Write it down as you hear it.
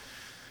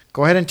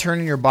Go ahead and turn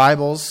in your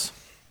Bibles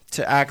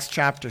to Acts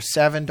chapter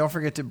 7. Don't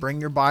forget to bring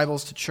your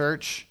Bibles to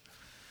church.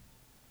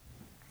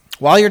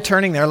 While you're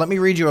turning there, let me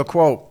read you a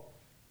quote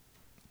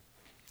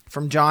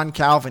from John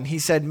Calvin. He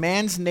said,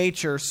 "Man's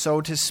nature,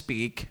 so to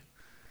speak,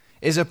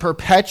 is a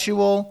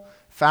perpetual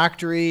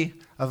factory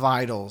of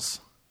idols.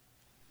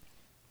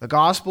 The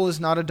gospel is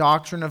not a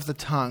doctrine of the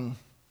tongue,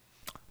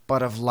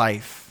 but of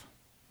life."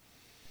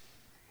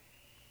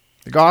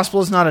 The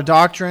gospel is not a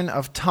doctrine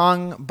of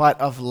tongue, but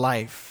of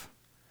life.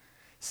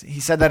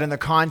 He said that in the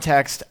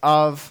context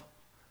of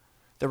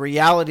the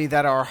reality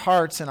that our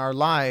hearts and our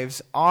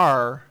lives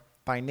are,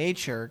 by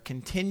nature,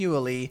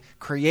 continually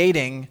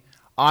creating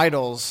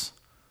idols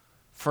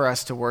for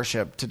us to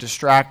worship, to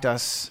distract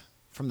us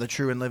from the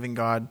true and living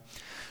God.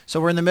 So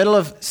we're in the middle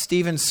of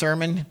Stephen's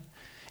sermon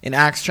in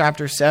Acts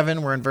chapter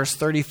 7. We're in verse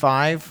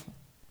 35.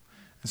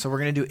 And so we're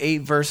going to do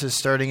 8 verses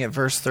starting at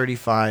verse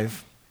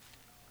 35.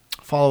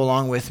 Follow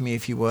along with me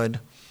if you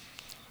would.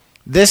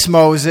 "This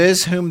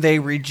Moses, whom they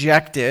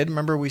rejected,"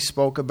 remember we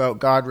spoke about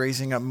God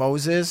raising up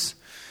Moses,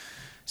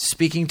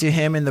 speaking to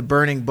him in the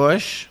burning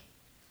bush.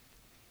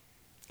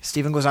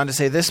 Stephen goes on to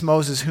say, "This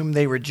Moses whom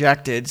they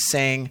rejected,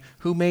 saying,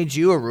 'Who made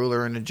you a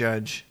ruler and a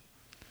judge?'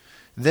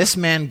 This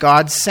man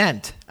God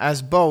sent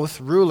as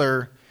both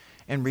ruler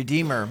and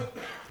redeemer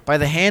by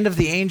the hand of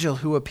the angel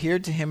who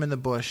appeared to him in the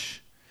bush.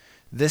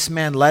 This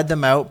man led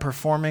them out,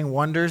 performing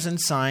wonders and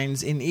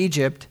signs in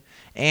Egypt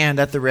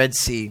and at the Red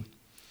Sea,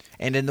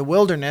 and in the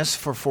wilderness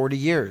for 40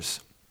 years.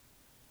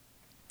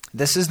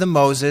 This is the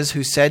Moses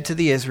who said to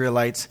the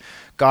Israelites,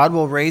 'God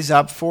will raise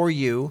up for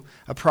you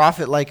a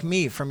prophet like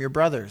me from your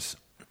brothers.'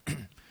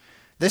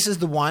 This is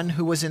the one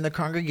who was in the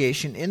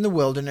congregation in the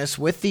wilderness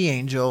with the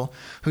angel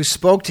who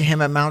spoke to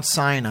him at Mount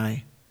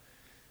Sinai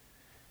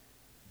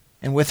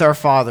and with our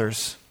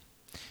fathers.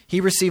 He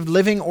received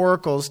living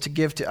oracles to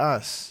give to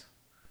us.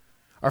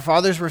 Our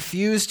fathers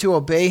refused to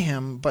obey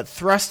him, but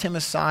thrust him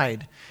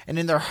aside, and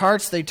in their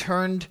hearts they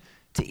turned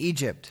to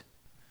Egypt,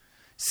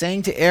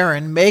 saying to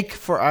Aaron, 'Make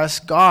for us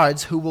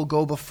gods who will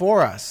go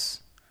before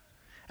us.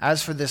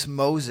 As for this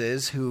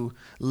Moses who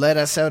led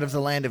us out of the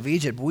land of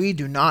Egypt, we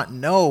do not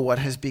know what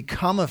has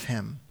become of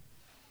him.'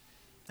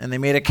 And they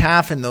made a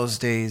calf in those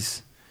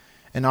days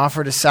and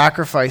offered a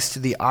sacrifice to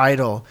the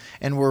idol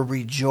and were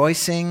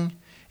rejoicing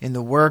in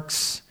the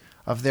works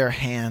of their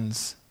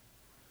hands.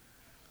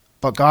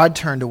 But God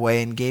turned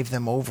away and gave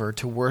them over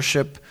to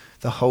worship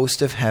the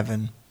host of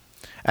heaven.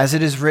 As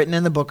it is written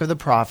in the book of the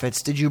prophets,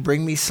 'Did you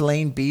bring me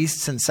slain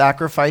beasts and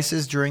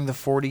sacrifices during the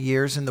 40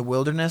 years in the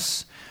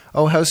wilderness,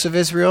 O house of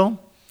Israel?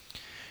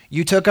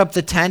 You took up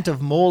the tent of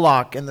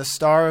Moloch and the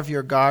star of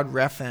your god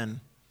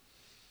Rephan,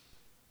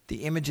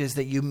 the images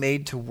that you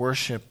made to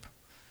worship,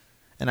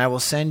 and I will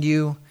send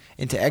you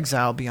into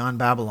exile beyond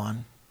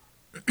Babylon.'"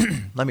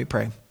 Let me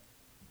pray.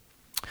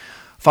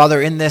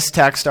 Father, in this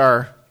text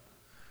are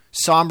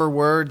somber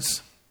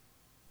words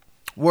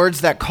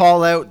that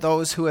call out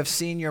those who have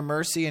seen your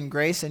mercy and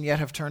grace and yet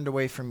have turned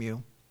away from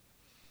you.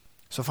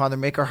 So, Father,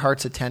 make our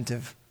hearts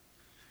attentive.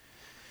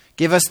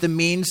 Give us the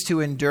means to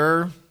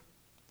endure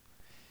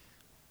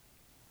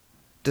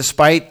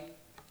despite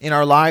in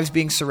our lives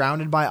being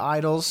surrounded by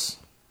idols.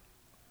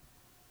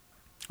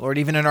 Lord,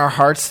 even in our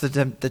hearts,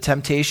 the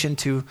temptation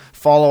to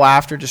follow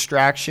after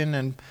distraction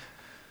and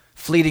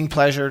fleeting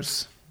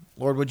pleasures.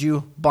 Lord, would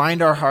you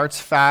bind our hearts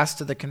fast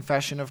to the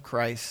confession of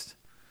Christ?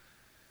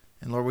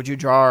 And Lord, would you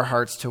draw our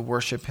hearts to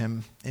worship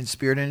him in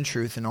spirit and in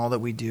truth in all that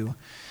we do.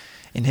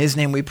 In his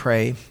name we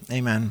pray.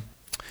 Amen.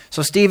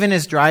 So Stephen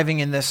is driving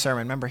in this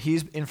sermon. Remember,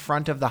 he's in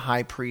front of the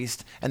high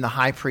priest and the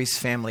high priest's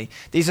family.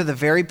 These are the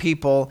very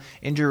people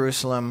in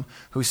Jerusalem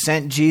who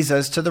sent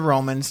Jesus to the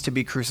Romans to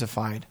be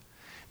crucified.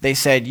 They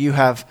said, "You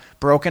have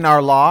broken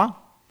our law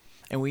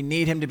and we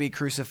need him to be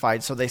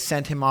crucified." So they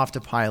sent him off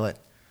to Pilate.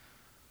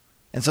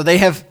 And so they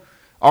have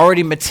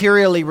already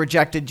materially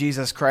rejected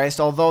Jesus Christ,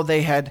 although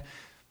they had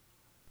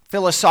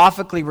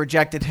philosophically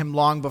rejected him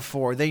long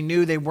before. They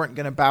knew they weren't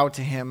going to bow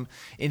to him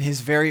in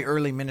his very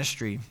early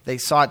ministry. They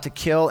sought to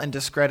kill and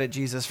discredit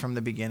Jesus from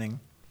the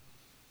beginning.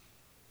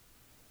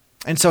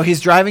 And so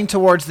he's driving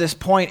towards this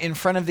point in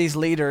front of these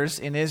leaders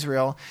in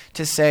Israel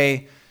to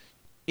say,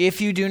 if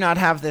you do not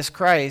have this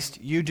Christ,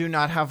 you do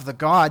not have the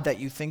God that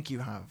you think you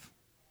have.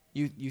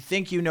 You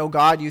think you know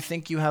God, you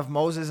think you have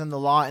Moses and the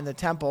law and the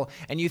temple,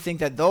 and you think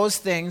that those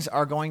things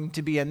are going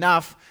to be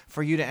enough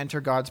for you to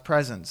enter God's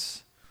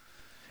presence.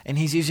 And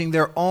he's using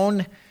their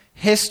own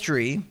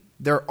history,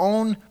 their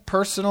own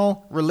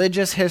personal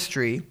religious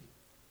history,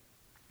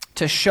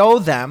 to show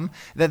them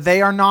that they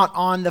are not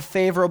on the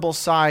favorable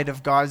side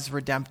of God's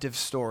redemptive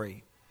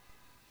story.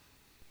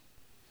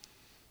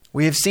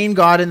 We have seen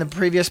God in the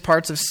previous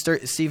parts of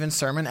Stephen's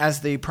sermon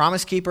as the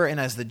promise keeper and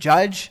as the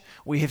judge.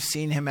 We have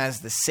seen him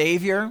as the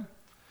Savior,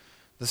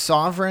 the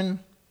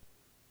sovereign.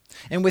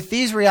 And with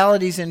these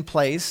realities in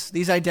place,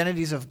 these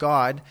identities of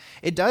God,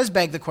 it does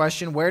beg the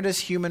question, where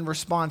does human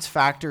response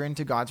factor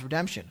into God's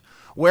redemption?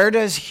 Where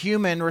does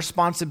human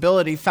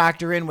responsibility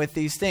factor in with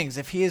these things?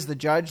 If he is the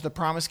judge, the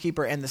promise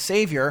keeper, and the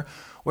Savior,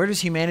 where does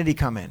humanity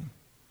come in?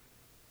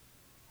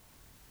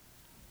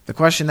 The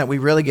question that we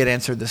really get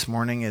answered this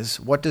morning is,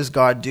 what does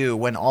God do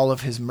when all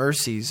of his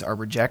mercies are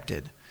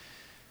rejected?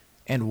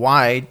 And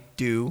why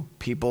do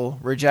people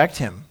reject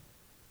him?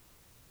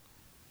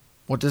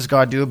 What does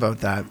God do about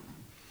that?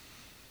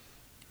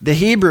 The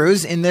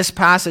Hebrews, in this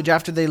passage,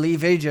 after they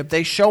leave Egypt,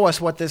 they show us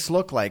what this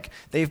looked like.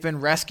 They've been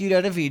rescued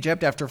out of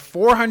Egypt after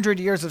 400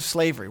 years of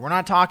slavery. We're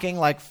not talking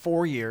like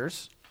 4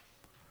 years.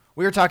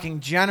 We are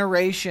talking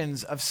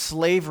generations of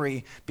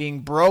slavery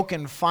being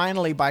broken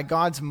finally by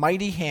God's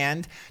mighty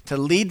hand to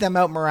lead them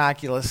out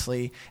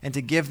miraculously and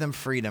to give them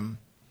freedom.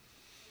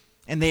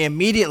 And they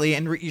immediately,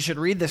 and you should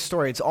read this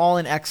story, it's all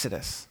in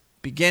Exodus.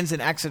 It begins in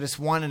Exodus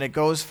 1 and it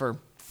goes for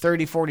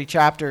 30, 40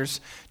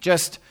 chapters,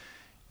 just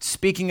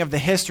speaking of the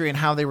history and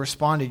how they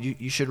responded.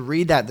 You should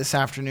read that this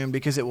afternoon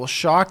because it will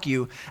shock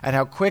you at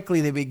how quickly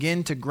they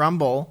begin to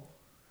grumble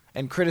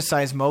and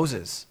criticize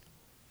Moses,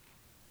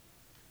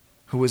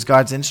 who was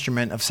God's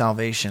instrument of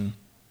salvation.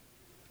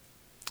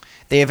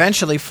 They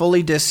eventually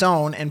fully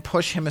disown and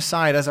push him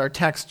aside, as our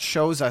text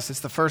shows us. It's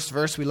the first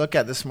verse we look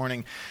at this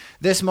morning.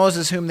 This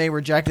Moses whom they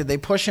rejected, they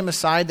push him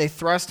aside, they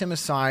thrust him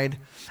aside,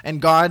 and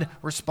God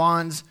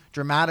responds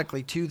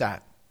dramatically to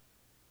that.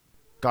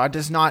 God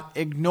does not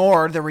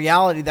ignore the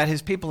reality that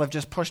his people have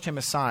just pushed him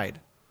aside.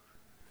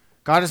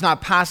 God is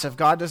not passive.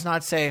 God does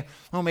not say,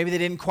 oh, maybe they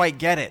didn't quite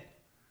get it.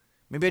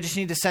 Maybe I just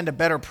need to send a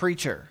better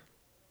preacher.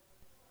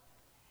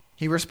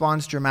 He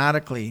responds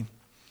dramatically.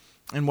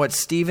 And what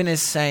Stephen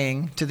is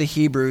saying to the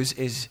Hebrews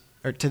is,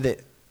 or to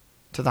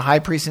the high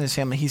priest and his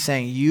family, he's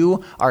saying,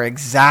 you are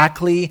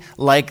exactly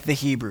like the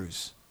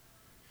Hebrews.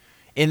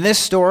 In this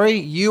story,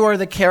 you are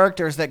the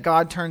characters that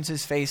God turns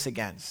his face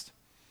against.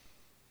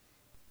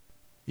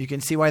 You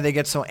can see why they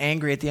get so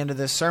angry at the end of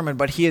this sermon,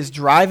 but he is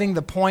driving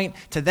the point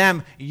to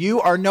them.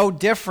 You are no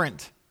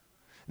different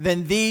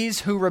than these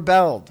who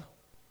rebelled.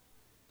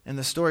 And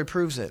the story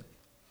proves it.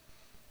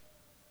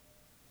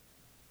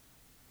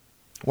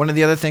 One of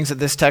the other things that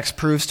this text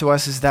proves to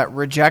us is that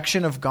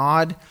rejection of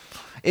God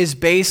is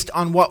based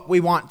on what we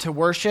want to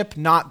worship,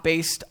 not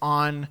based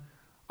on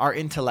our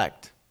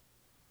intellect.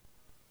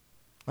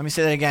 Let me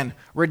say that again.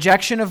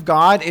 Rejection of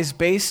God is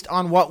based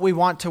on what we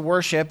want to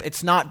worship.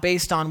 It's not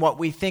based on what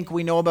we think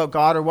we know about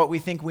God or what we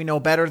think we know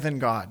better than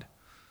God.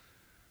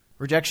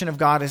 Rejection of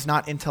God is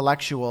not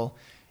intellectual.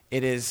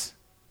 It is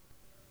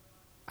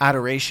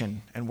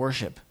adoration and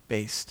worship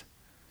based.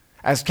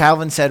 As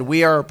Calvin said,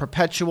 we are a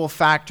perpetual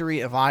factory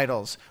of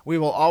idols. We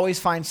will always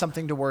find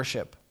something to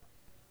worship.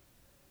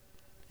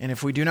 And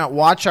if we do not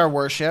watch our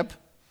worship,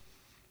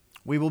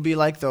 we will be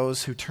like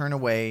those who turn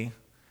away,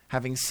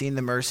 having seen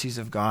the mercies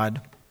of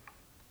God.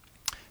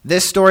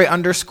 This story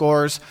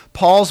underscores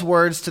Paul's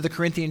words to the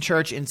Corinthian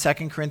church in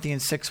 2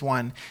 Corinthians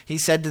 6:1. He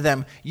said to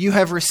them, you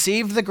have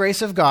received the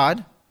grace of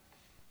God.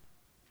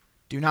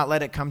 Do not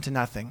let it come to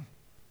nothing.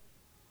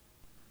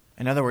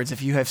 In other words,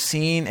 if you have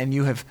seen and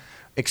you have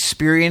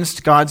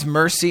experienced God's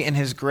mercy and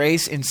his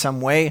grace in some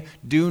way,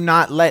 do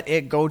not let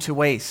it go to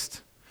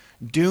waste.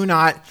 Do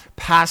not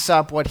pass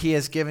up what he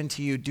has given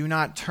to you. Do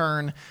not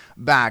turn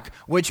back.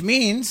 Which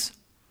means,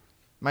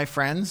 my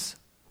friends,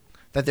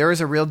 that there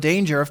is a real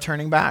danger of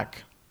turning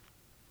back.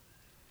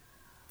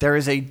 There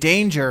is a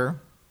danger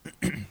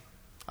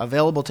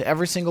available to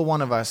every single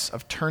one of us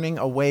of turning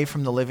away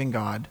from the living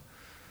God.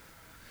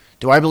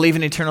 Do I believe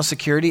in eternal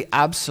security?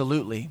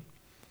 Absolutely.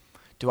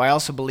 Do I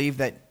also believe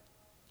that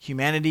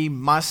humanity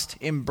must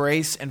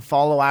embrace and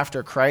follow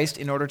after Christ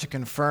in order to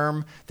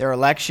confirm their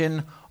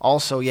election?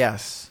 Also,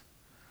 yes.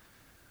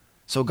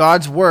 So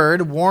God's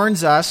word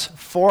warns us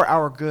for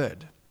our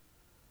good.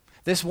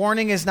 This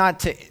warning is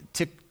not to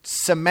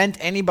cement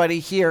anybody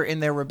here in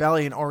their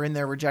rebellion or in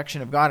their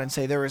rejection of God and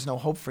say there is no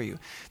hope for you.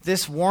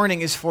 This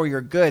warning is for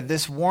your good.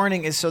 This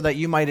warning is so that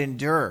you might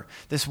endure.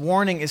 This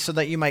warning is so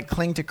that you might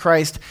cling to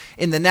Christ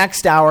in the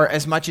next hour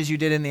as much as you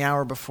did in the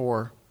hour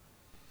before.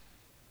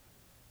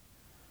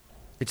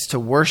 It's to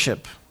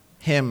worship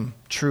him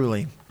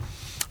truly.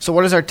 So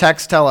what does our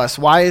text tell us?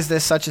 Why is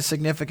this such a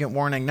significant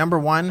warning? Number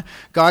one,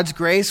 God's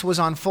grace was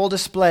on full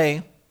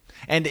display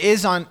and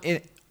is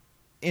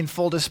in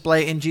full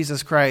display in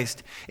Jesus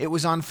Christ. It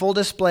was on full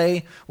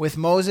display with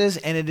Moses,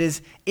 and it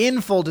is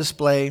in full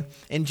display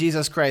in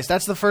Jesus Christ.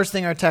 That's the first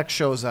thing our text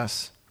shows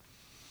us.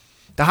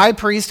 The high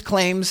priest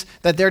claims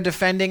that they're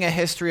defending a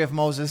history of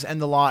Moses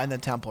and the law and the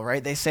temple,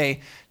 right? They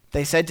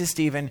said to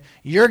Stephen,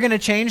 you're going to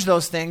change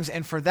those things,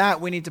 and for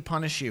that we need to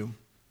punish you.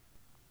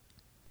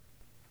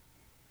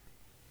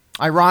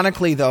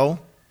 Ironically, though,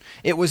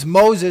 it was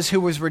Moses who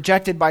was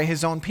rejected by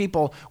his own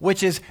people,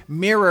 which is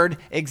mirrored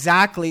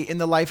exactly in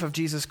the life of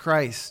Jesus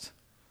Christ.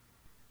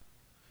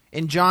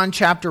 In John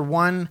chapter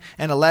 1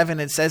 and 11,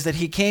 it says that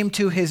he came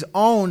to his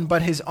own,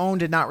 but his own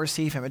did not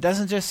receive him. It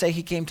doesn't just say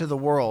he came to the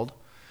world,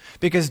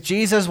 because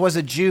Jesus was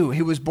a Jew.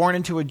 He was born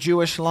into a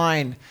Jewish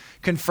line,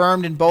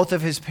 confirmed in both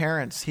of his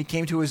parents. He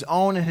came to his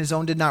own, and his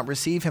own did not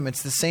receive him.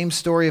 It's the same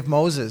story of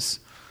Moses.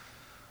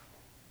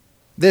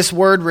 This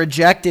word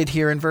rejected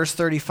here in verse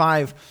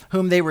 35,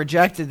 whom they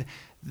rejected,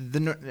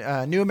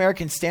 the New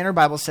American Standard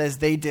Bible says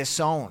they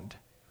disowned.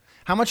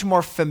 How much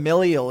more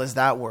familial is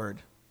that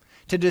word?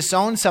 To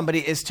disown somebody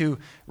is to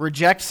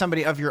reject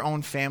somebody of your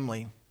own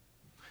family.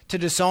 To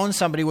disown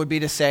somebody would be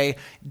to say,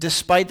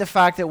 despite the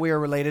fact that we are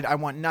related, I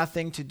want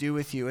nothing to do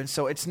with you. And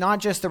so it's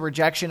not just the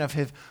rejection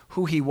of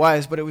who he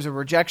was, but it was a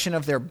rejection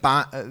of their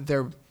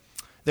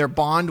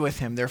bond with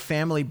him, their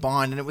family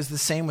bond. And it was the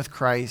same with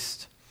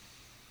Christ.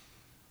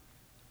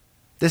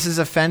 This is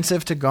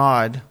offensive to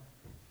God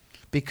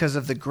because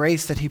of the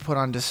grace that he put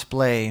on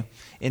display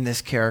in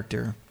this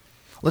character.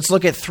 Let's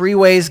look at 3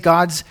 ways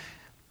God's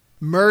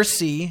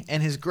mercy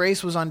and his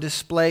grace was on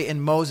display in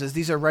Moses.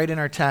 These are right in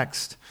our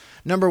text.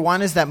 Number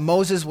 1 is that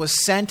Moses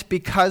was sent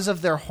because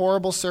of their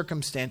horrible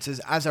circumstances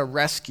as a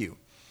rescue.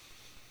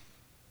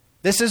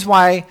 This is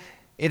why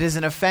it is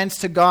an offense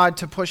to God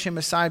to push him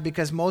aside,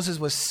 because Moses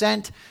was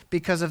sent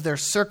because of their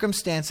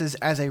circumstances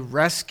as a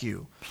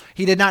rescue.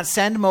 He did not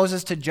send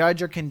Moses to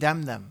judge or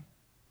condemn them.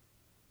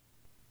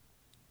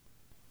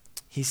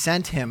 He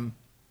sent him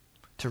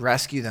to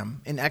rescue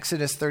them. In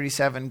Exodus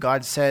 37,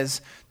 God says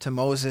to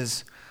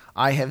Moses,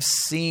 I have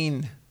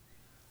seen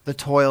the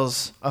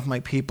toils of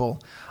my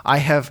people. I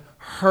have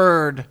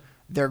heard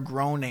their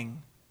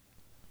groaning,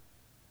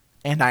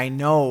 and I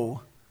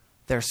know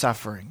their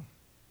suffering.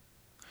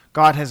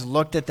 God has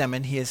looked at them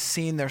and he has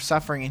seen their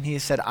suffering, and he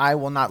has said, I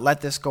will not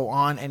let this go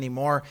on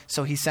anymore.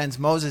 So he sends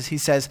Moses. He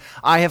says,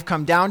 I have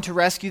come down to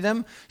rescue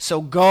them, so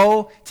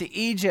go to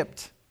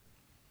Egypt.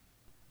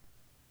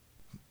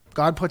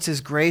 God puts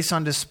his grace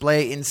on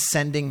display in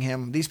sending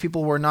him. These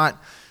people were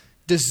not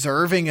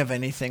deserving of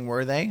anything,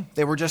 were they?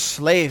 They were just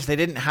slaves. They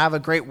didn't have a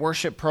great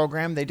worship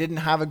program. They didn't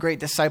have a great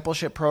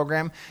discipleship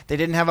program. They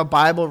didn't have a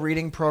Bible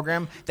reading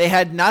program. They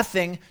had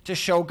nothing to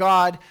show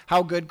God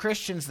how good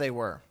Christians they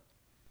were.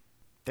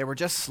 They were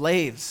just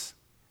slaves.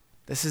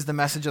 This is the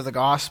message of the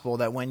gospel,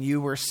 that when you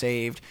were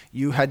saved,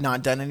 you had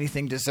not done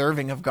anything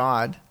deserving of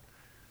God.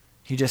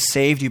 He just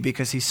saved you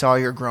because he saw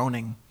your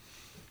groaning.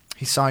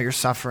 He saw your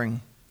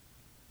suffering.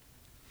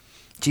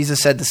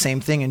 Jesus said the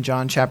same thing in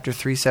John chapter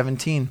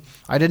 3:17.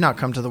 I did not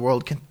come to the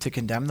world to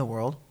condemn the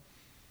world,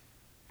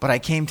 but I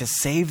came to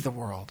save the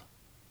world.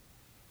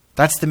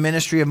 That's the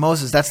ministry of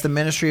Moses. That's the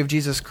ministry of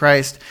Jesus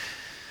Christ.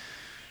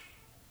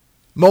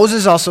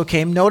 Moses also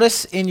came.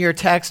 Notice in your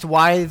text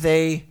why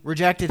they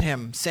rejected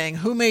him, saying,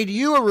 who made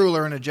you a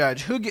ruler and a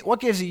judge? What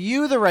gives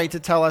you the right to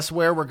tell us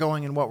where we're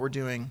going and what we're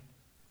doing?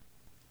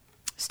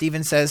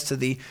 Stephen says to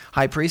the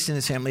high priest and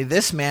his family,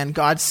 this man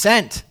God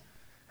sent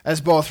as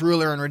both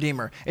ruler and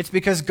redeemer. It's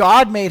because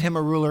God made him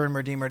a ruler and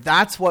redeemer.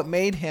 That's what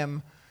made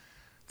him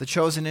the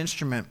chosen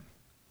instrument.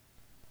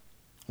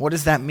 What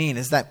does that mean?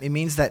 It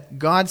means that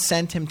God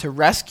sent him to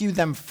rescue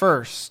them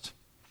first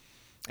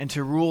and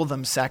to rule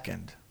them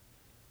second.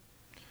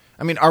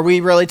 I mean, are we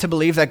really to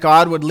believe that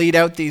God would lead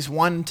out these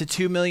 1 to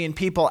 2 million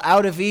people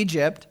out of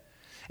Egypt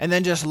and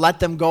then just let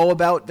them go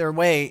about their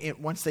way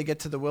once they get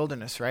to the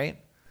wilderness, right?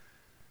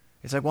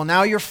 It's like, well,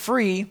 now you're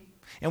free.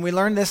 And we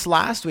learned this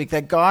last week,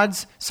 that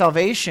God's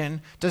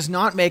salvation does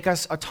not make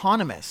us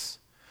autonomous.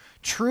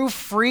 True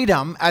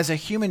freedom as a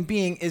human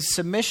being is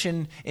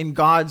submission in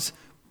God's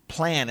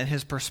plan and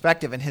his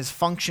perspective and his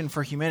function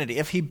for humanity.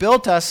 If he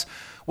built us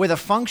with a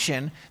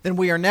function, then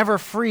we are never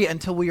free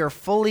until we are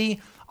fully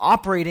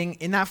operating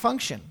in that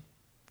function,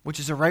 which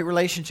is a right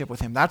relationship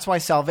with him. That's why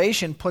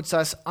salvation puts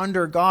us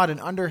under God and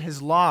under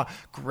his law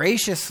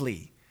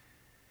graciously,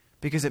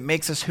 because it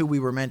makes us who we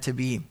were meant to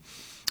be.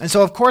 And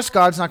so, of course,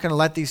 God's not going to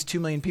let these 2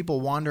 million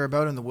people wander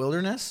about in the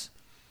wilderness.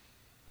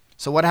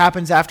 So what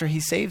happens after he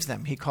saves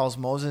them? He calls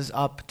Moses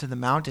up to the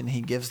mountain.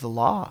 He gives the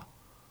law.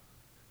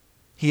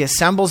 He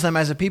assembles them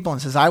as a people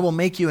and says, I will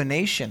make you a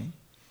nation.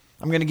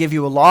 I'm going to give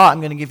you a law.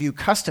 I'm going to give you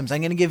customs. I'm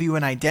going to give you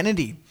an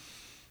identity.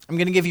 I'm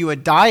going to give you a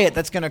diet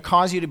that's going to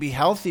cause you to be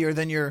healthier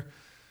than your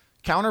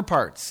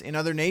counterparts in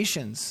other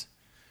nations,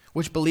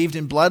 which believed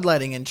in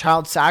bloodletting and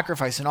child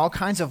sacrifice and all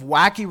kinds of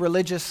wacky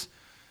religious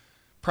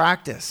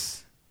practice.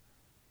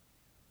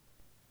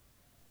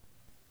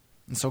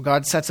 And so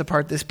God sets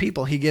apart this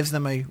people. He gives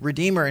them a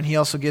redeemer, and he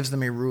also gives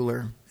them a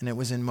ruler, and it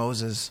was in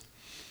Moses.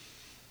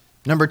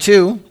 Number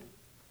 2,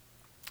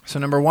 so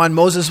number 1,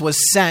 Moses was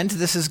sent.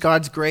 This is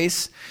God's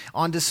grace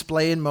on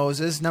display in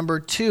Moses. Number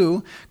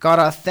 2, God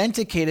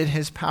authenticated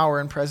his power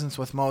and presence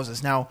with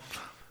Moses. Now,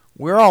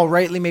 we're all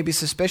rightly maybe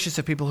suspicious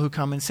of people who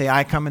come and say,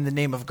 I come in the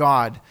name of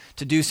God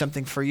to do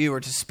something for you or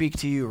to speak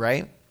to you,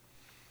 right?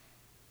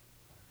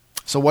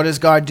 So what does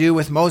God do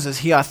with Moses?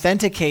 He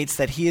authenticates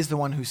that he is the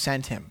one who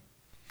sent him.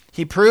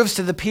 He proves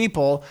to the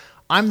people,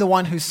 I'm the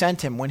one who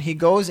sent him. When he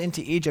goes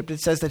into Egypt, it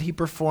says that he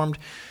performed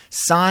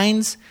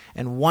signs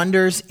and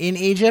wonders in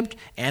Egypt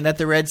and at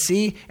the Red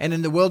Sea and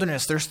in the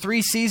wilderness. There's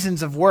 3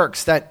 seasons of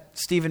works that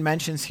Stephen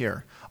mentions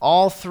here,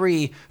 all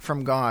 3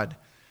 from God.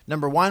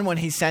 Number 1, when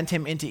he sent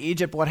him into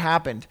Egypt, what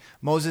happened?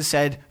 Moses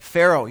said,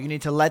 Pharaoh, you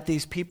need to let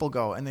these people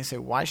go. And they say,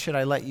 why should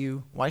I let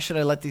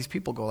these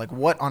people go? Like,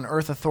 what on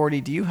earth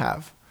authority do you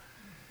have?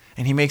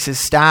 And he makes his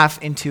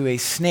staff into a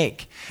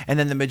snake. And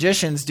then the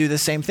magicians do the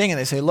same thing. And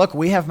they say, look,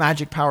 we have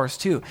magic powers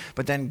too.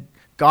 But then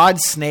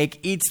God's snake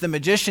eats the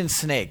magician's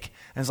snake.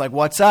 And it's like,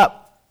 what's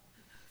up?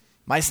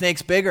 My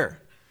snake's bigger.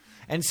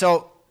 And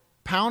so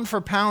pound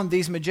for pound,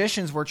 these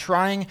magicians were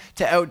trying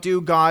to outdo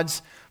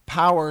God's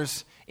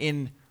powers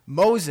in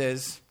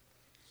Moses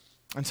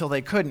until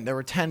they couldn't. There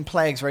were 10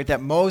 plagues, right, that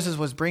Moses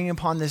was bringing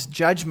upon this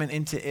judgment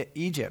into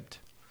Egypt.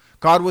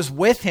 God was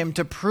with him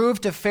to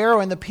prove to Pharaoh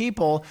and the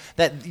people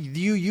that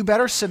you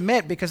better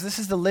submit, because this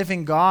is the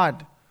living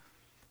God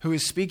who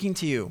is speaking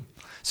to you.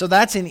 So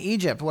that's in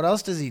Egypt. What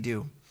else does he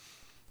do?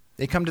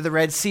 They come to the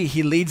Red Sea.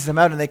 He leads them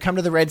out, and they come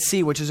to the Red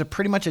Sea, which is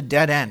pretty much a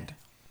dead end.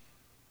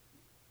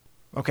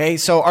 Okay,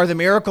 so are the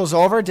miracles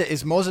over?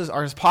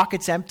 Are his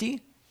pockets empty?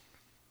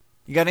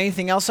 You got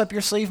anything else up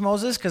your sleeve,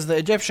 Moses? Because the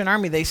Egyptian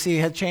army, they see,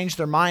 had changed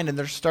their mind, and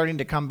they're starting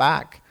to come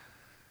back.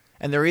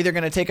 And they're either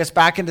going to take us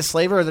back into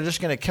slavery, or they're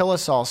just going to kill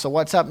us all. So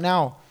what's up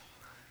now?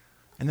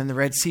 And then the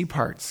Red Sea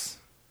parts.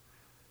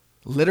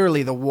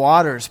 Literally, the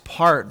waters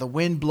part. The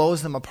wind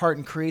blows them apart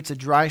and creates a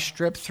dry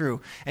strip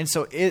through. And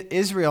so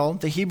Israel,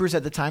 the Hebrews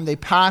at the time, they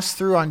pass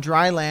through on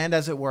dry land,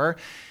 as it were.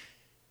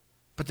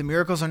 But the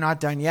miracles are not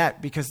done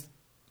yet, because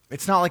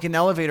it's not like an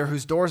elevator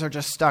whose doors are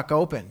just stuck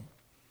open.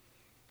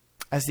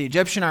 As the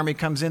Egyptian army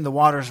comes in, the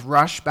waters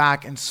rush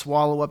back and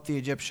swallow up the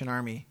Egyptian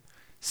army.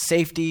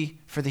 Safety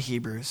for the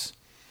Hebrews.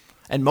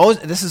 And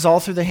this is all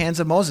through the hands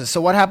of Moses.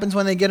 So what happens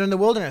when they get in the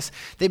wilderness?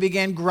 They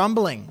began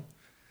grumbling.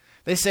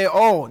 They say,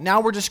 oh,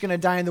 now we're just going to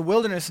die in the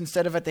wilderness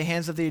instead of at the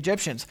hands of the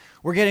Egyptians.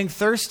 We're getting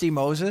thirsty,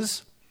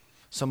 Moses.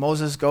 So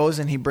Moses goes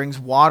and he brings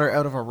water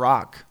out of a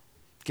rock.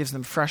 Gives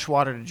them fresh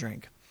water to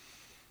drink.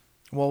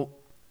 Well,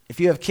 if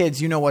you have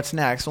kids, you know what's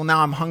next. Well,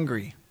 now I'm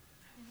hungry.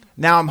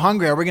 Now I'm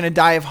hungry. Are we going to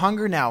die of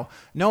hunger now?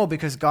 No,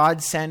 because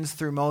God sends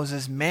through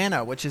Moses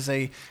manna, which is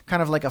a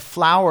kind of like a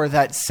flour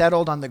that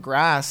settled on the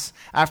grass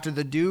after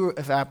the dew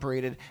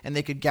evaporated. And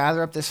they could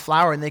gather up this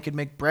flour and they could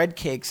make bread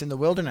cakes in the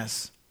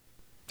wilderness.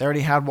 They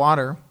already had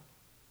water.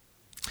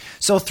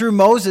 So through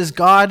Moses,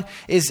 God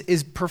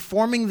is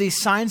performing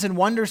these signs and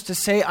wonders to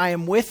say, I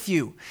am with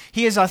you.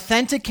 He is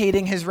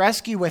authenticating his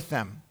rescue with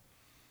them.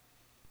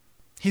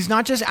 He's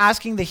not just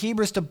asking the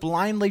Hebrews to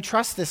blindly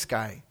trust this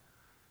guy,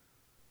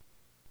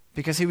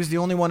 because he was the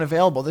only one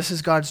available. This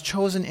is God's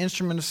chosen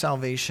instrument of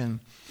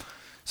salvation.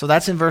 So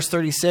that's in verse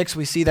 36.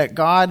 We see that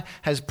God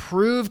has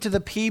proved to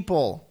the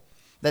people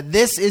that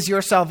this is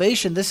your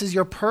salvation. This is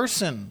your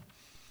person.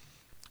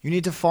 You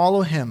need to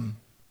follow him.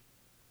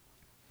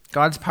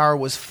 God's power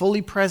was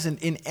fully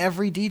present in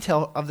every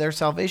detail of their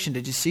salvation.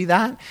 Did you see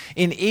that?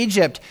 In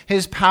Egypt,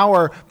 his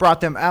power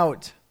brought them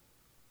out.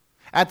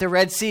 At the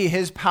Red Sea,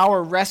 his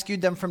power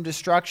rescued them from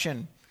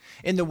destruction.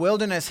 In the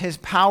wilderness, his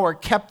power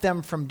kept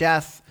them from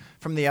death,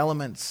 from the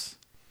elements.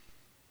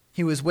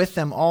 He was with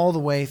them all the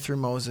way through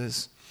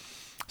Moses.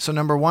 So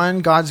number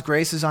one, God's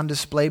grace is on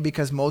display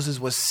because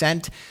Moses was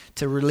sent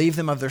to relieve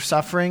them of their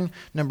suffering.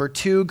 Number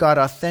two, God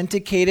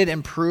authenticated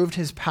and proved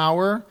his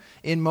power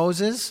in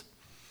Moses.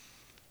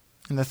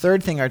 And the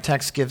third thing our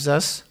text gives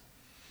us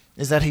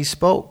is that he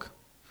spoke.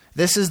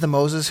 This is the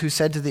Moses who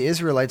said to the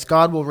Israelites,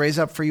 God will raise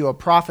up for you a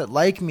prophet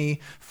like me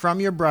from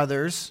your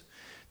brothers.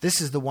 This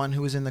is the one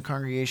who was in the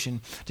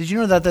congregation. Did you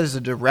know that is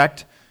a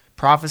direct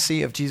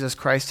prophecy of Jesus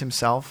Christ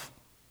himself?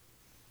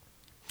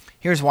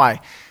 Here's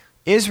why.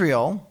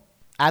 Israel,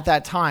 at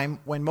that time,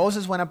 when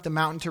Moses went up the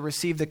mountain to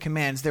receive the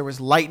commands, there was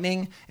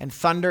lightning and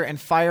thunder and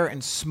fire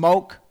and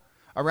smoke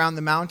around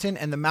the mountain.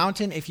 And the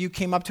mountain, if you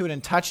came up to it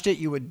and touched it,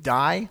 you would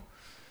die.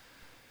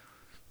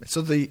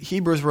 So the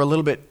Hebrews were a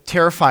little bit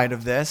terrified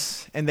of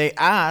this, and they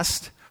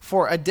asked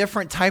for a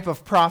different type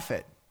of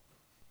prophet.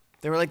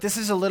 They were like, this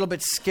is a little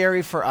bit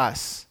scary for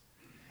us.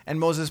 And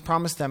Moses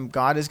promised them,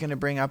 God is going to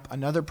bring up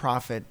another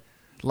prophet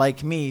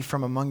like me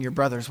from among your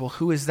brothers. Well,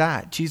 who is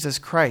that? Jesus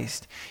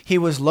Christ. He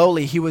was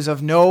lowly. He was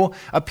of no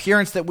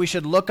appearance that we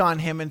should look on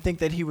him and think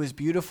that he was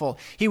beautiful.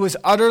 He was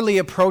utterly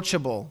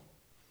approachable.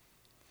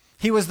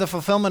 He was the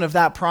fulfillment of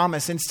that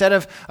promise. Instead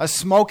of a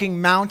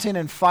smoking mountain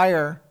and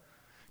fire,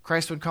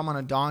 Christ would come on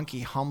a donkey,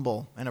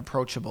 humble and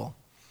approachable.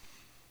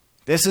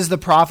 This is the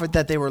prophet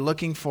that they were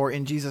looking for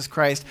in Jesus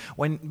Christ.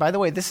 When, by the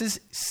way, this is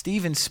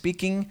Stephen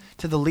speaking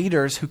to the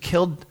leaders who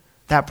killed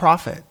that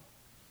prophet.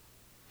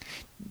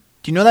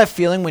 Do you know that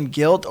feeling when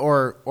guilt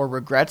or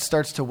regret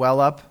starts to well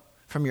up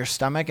from your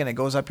stomach and it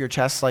goes up your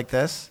chest like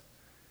this?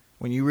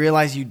 When you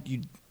realize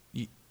you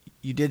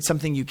did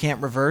something you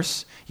can't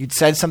reverse, you'd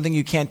said something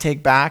you can't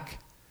take back,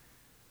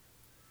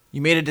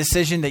 you made a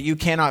decision that you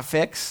cannot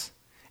fix.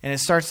 And it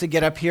starts to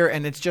get up here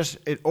and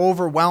it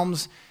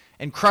overwhelms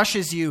and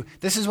crushes you.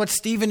 This is what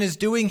Stephen is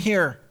doing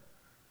here.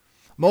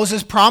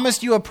 Moses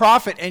promised you a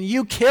prophet and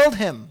you killed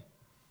him.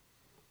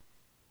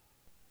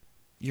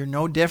 You're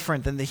no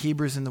different than the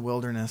Hebrews in the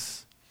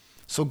wilderness.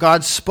 So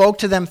God spoke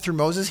to them through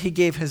Moses. He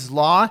gave his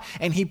law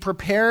and he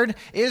prepared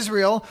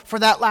Israel for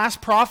that last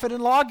prophet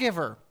and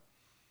lawgiver.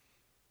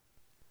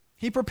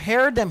 He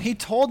prepared them. He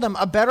told them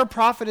a better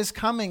prophet is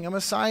coming. A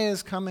Messiah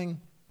is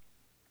coming.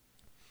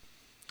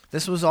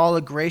 This was all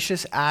a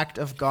gracious act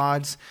of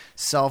God's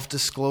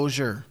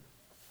self-disclosure.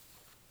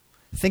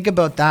 Think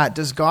about that.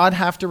 Does God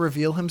have to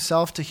reveal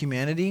himself to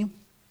humanity?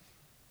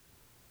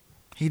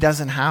 He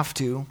doesn't have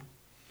to,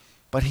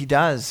 but he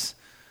does.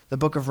 The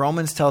book of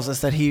Romans tells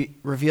us that he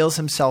reveals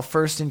himself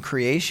first in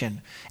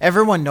creation.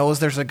 Everyone knows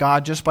there's a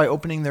God just by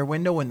opening their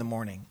window in the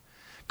morning.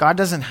 God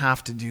doesn't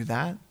have to do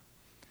that.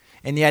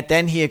 And yet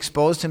then he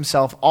exposed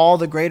himself all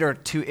the greater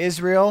to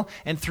Israel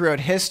and throughout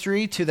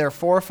history, to their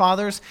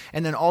forefathers,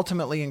 and then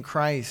ultimately in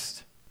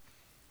Christ.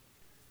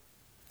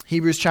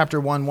 Hebrews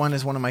chapter 1:1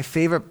 is one of my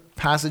favorite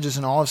passages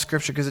in all of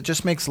Scripture because it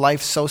just makes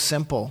life so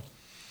simple.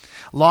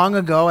 Long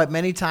ago, at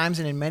many times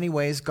and in many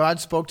ways, God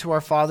spoke to our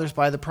fathers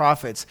by the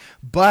prophets.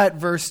 But,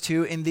 verse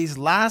 2, in these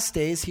last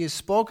days he has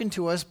spoken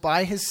to us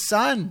by his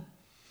Son,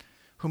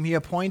 whom he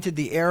appointed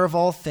the heir of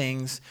all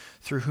things,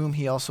 through whom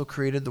he also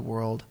created the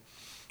world.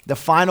 The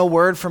final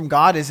word from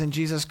God is in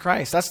Jesus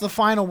Christ. That's the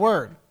final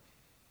word.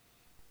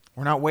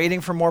 We're not waiting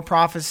for more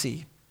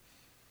prophecy.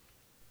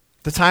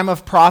 The time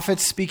of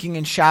prophets speaking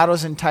in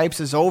shadows and types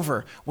is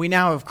over. We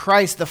now have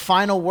Christ, the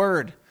final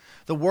word.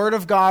 The word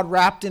of God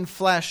wrapped in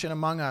flesh and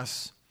among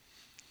us.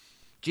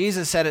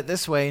 Jesus said it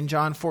this way in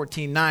John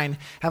 14:9.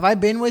 Have I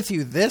been with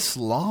you this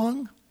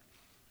long,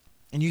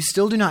 and you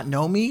still do not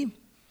know me?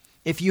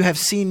 If you have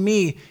seen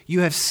me, you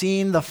have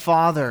seen the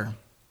Father.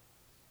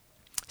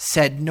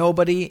 Said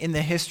nobody in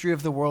the history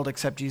of the world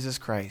except Jesus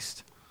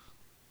Christ.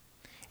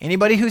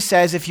 Anybody who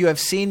says, if you have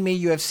seen me,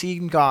 you have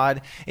seen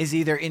God, is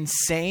either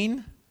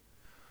insane,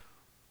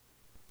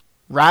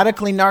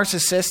 radically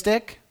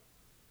narcissistic,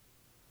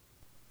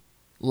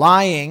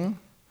 lying,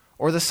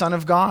 or the Son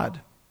of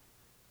God.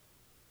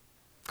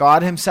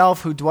 God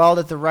himself, who dwelled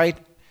at the right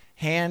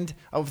hand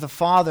of the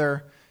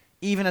Father,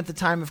 even at the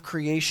time of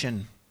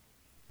creation.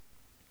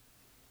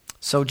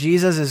 So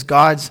Jesus is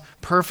God's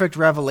perfect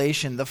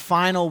revelation, the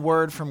final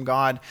word from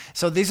God.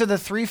 So these are the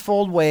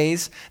threefold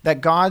ways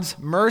that God's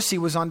mercy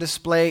was on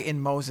display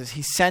in Moses.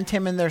 He sent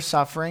him in their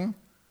suffering.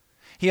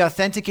 He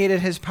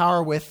authenticated his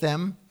power with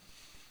them.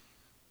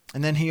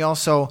 And then he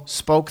also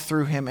spoke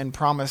through him and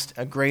promised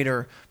a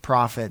greater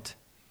prophet.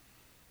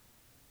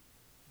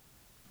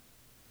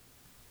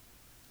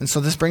 And so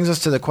this brings us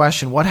to the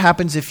question, what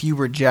happens if you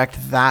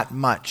reject that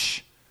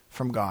much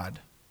from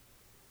God?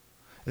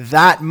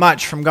 That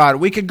much from God.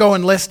 We could go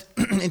and list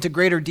into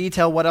greater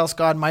detail what else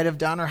God might have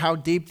done or how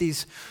deep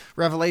these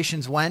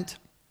revelations went.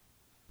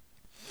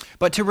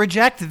 But to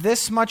reject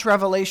this much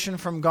revelation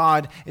from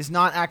God is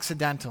not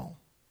accidental.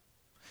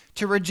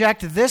 To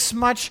reject this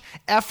much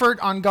effort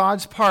on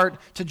God's part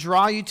to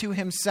draw you to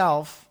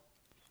himself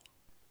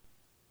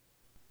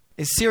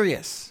is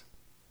serious.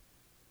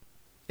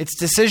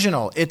 It's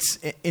decisional. It's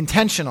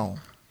intentional.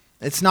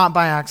 It's not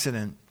by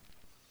accident.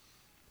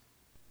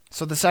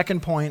 So the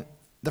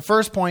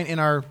first point in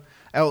our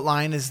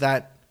outline is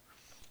that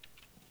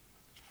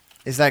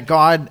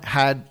God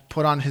had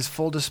put on his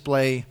full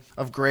display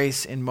of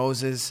grace in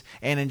Moses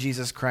and in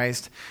Jesus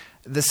Christ.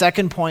 The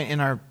second point in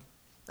our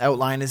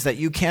outline is that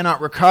you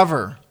cannot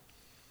recover.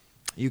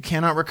 You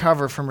cannot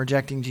recover from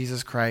rejecting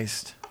Jesus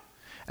Christ.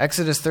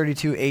 Exodus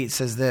 32:8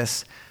 says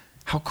this,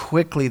 how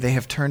quickly they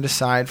have turned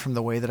aside from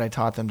the way that I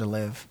taught them to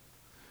live.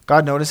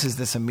 God notices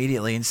this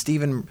immediately, and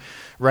Stephen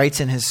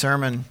writes in his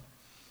sermon,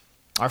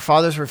 our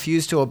fathers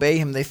refused to obey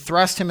him. They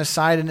thrust him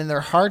aside, and in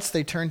their hearts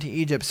they turned to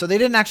Egypt. So they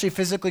didn't actually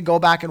physically go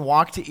back and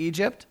walk to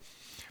Egypt,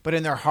 but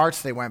in their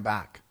hearts they went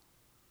back.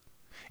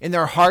 In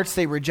their hearts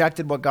they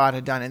rejected what God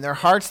had done. In their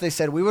hearts they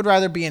said, we would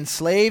rather be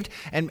enslaved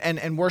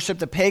and worship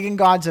the pagan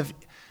gods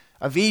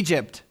of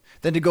Egypt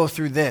than to go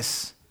through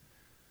this.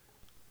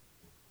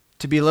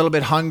 To be a little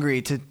bit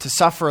hungry, to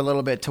suffer a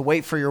little bit, to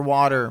wait for your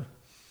water.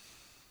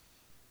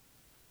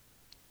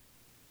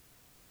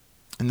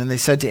 And then they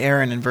said to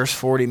Aaron in verse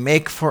 40,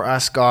 make for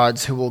us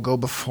gods who will go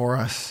before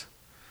us.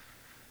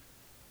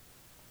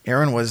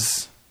 Aaron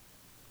was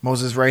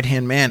Moses'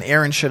 right-hand man.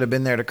 Aaron should have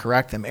been there to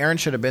correct them. Aaron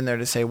should have been there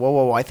to say,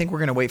 whoa, I think we're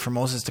going to wait for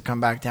Moses to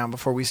come back down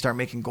before we start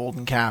making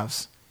golden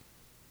calves.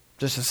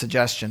 Just a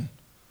suggestion.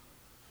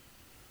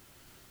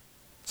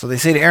 So they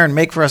say to Aaron,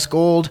 make for us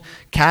gold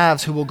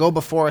calves who will go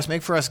before us.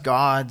 Make for us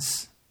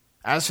gods.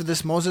 As for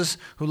this Moses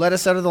who led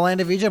us out of the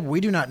land of Egypt, we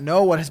do not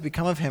know what has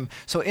become of him.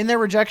 So in their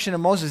rejection of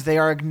Moses, they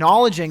are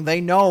acknowledging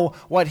they know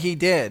what he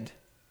did.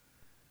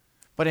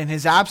 But in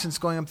his absence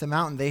going up the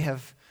mountain, they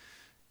have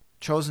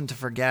chosen to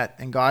forget.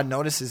 And God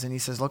notices and he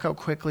says, look how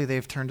quickly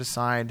they've turned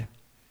aside.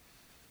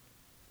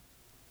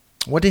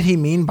 What did he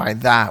mean by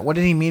that? What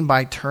did he mean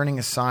by turning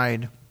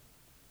aside?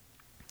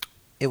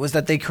 It was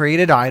that they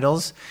created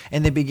idols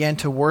and they began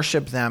to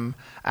worship them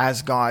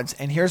as gods.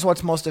 And here's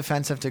what's most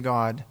offensive to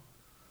God.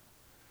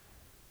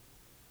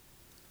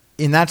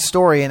 In that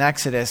story in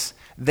Exodus,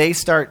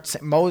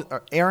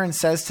 Aaron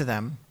says to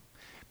them,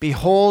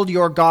 behold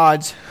your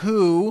gods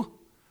who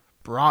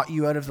brought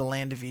you out of the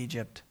land of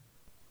Egypt.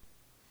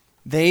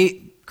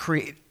 They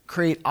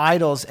create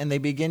idols and they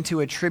begin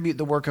to attribute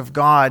the work of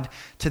God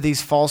to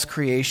these false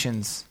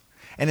creations.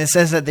 And it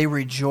says that they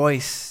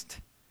rejoiced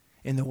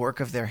in the work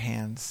of their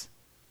hands.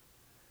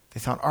 They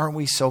thought, aren't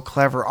we so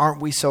clever?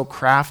 Aren't we so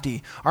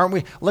crafty? Aren't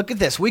we? Look at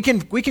this. We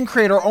can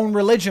create our own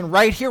religion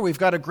right here. We've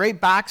got a great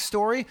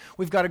backstory.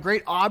 We've got a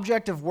great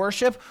object of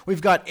worship.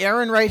 We've got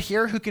Aaron right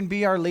here who can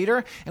be our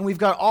leader. And we've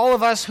got all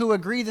of us who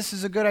agree this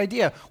is a good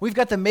idea. We've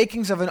got the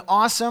makings of an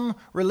awesome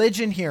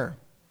religion here.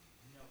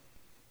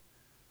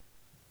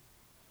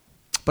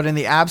 But in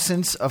the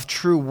absence of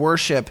true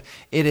worship,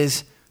 it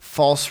is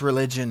false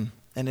religion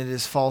and it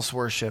is false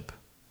worship.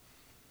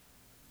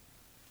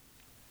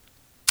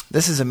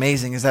 This is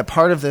amazing, is that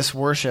part of this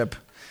worship,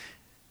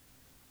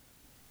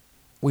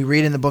 we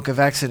read in the book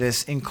of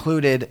Exodus,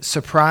 included,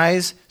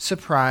 surprise,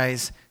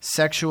 surprise,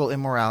 sexual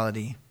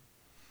immorality.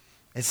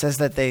 It says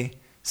that they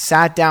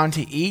sat down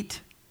to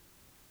eat,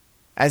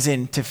 as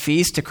in to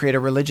feast, to create a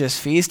religious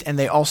feast, and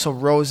they also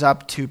rose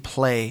up to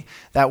play.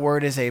 That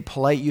word is a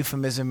polite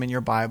euphemism in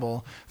your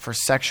Bible for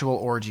sexual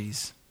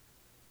orgies.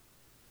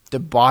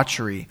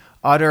 Debauchery,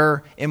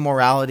 utter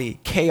immorality,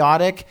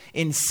 chaotic,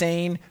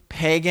 insane,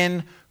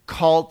 pagan,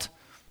 cult,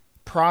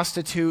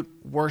 prostitute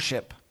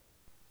worship.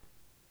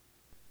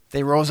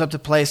 They rose up to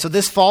play. So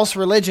this false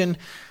religion,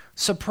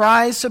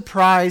 surprise,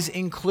 surprise,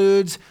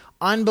 includes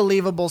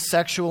unbelievable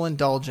sexual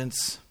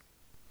indulgence.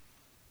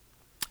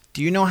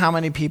 Do you know how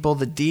many people,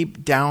 the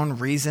deep down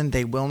reason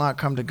they will not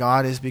come to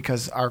God is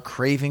because our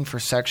craving for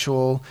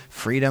sexual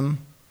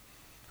freedom?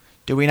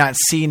 Do we not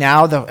see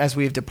now, as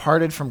we have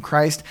departed from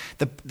Christ,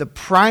 the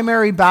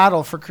primary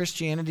battle for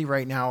Christianity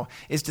right now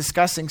is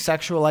discussing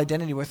sexual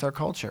identity with our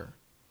culture?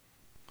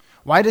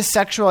 Why does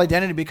sexual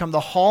identity become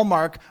the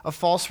hallmark of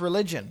false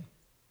religion?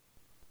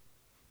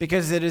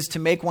 Because it is to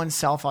make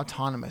oneself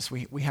autonomous.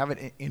 We have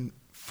it in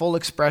full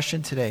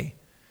expression today.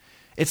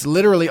 It's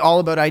literally all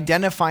about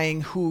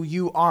identifying who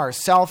you are,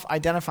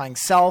 self-identifying,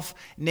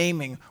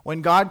 self-naming.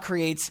 When God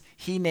creates,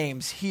 He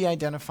names, He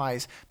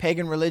identifies.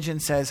 Pagan religion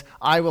says,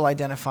 I will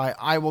identify,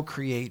 I will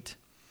create.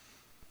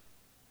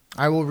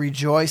 I will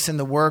rejoice in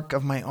the work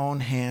of my own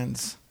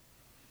hands.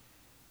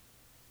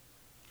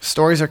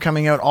 Stories are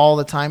coming out all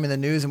the time in the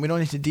news, and we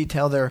don't need to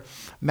detail their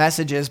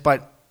messages,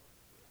 but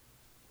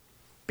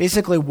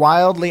basically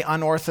wildly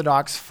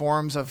unorthodox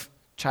forms of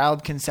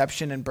child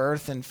conception and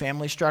birth and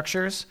family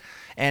structures,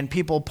 and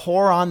people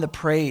pour on the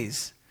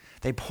praise.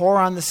 They pour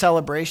on the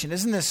celebration.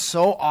 Isn't this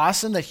so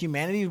awesome that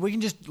humanity, we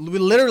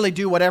literally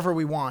do whatever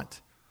we want.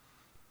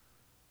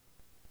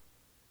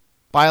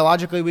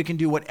 Biologically, we can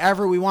do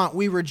whatever we want.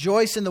 We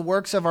rejoice in the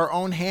works of our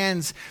own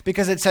hands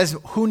because it says,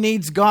 who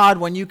needs God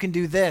when you can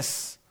do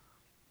this?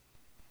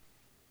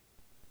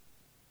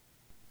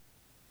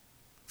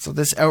 So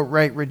this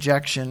outright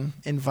rejection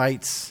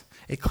invites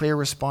a clear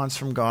response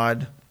from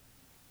God.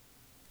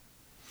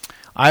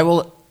 I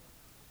will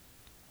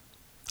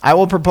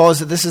propose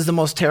that this is the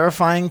most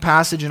terrifying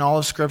passage in all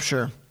of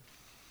Scripture.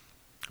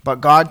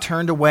 But God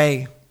turned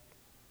away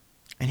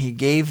and He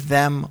gave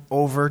them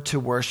over to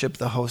worship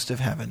the host of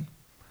heaven.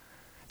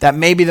 That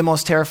may be the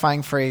most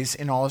terrifying phrase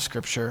in all of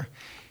Scripture.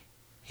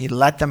 He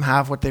let them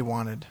have what they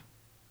wanted.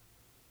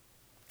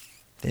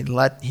 He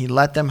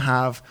let them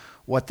have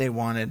what they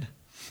wanted.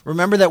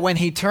 Remember that when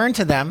He turned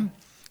to them,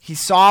 He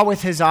saw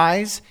with His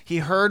eyes, He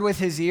heard with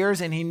His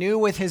ears, and He knew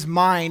with His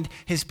mind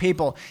His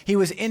people. He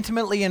was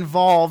intimately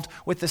involved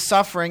with the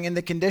suffering and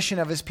the condition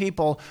of His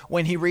people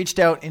when He reached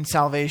out in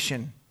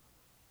salvation.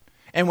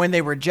 And when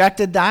they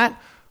rejected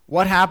that,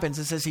 what happens?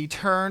 It says He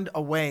turned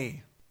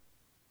away.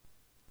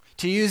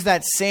 To use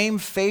that same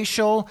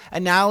facial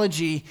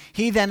analogy,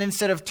 He then,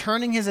 instead of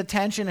turning His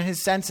attention and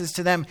His senses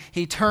to them,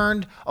 He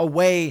turned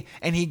away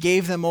and He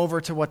gave them over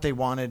to what they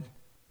wanted.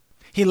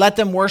 He let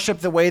them worship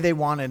the way they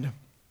wanted.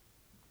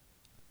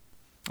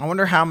 I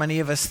wonder how many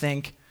of us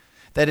think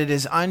that it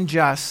is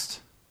unjust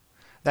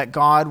that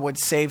God would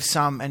save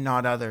some and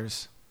not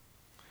others.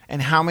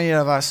 And how many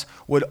of us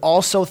would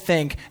also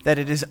think that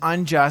it is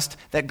unjust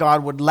that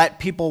God would let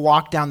people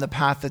walk down the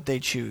path that they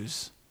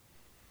choose.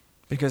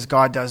 Because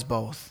God does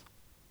both.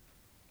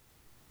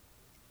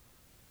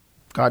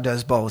 God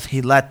does both.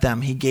 He let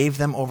them. He gave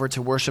them over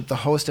to worship the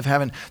host of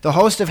heaven. The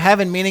host of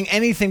heaven meaning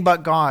anything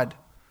but God.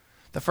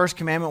 The first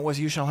commandment was,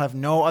 you shall have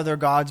no other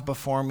gods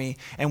before me.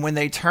 And when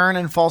they turn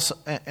and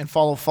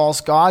follow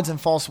false gods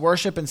and false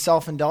worship and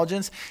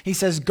self-indulgence, He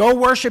says, go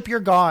worship your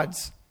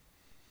gods.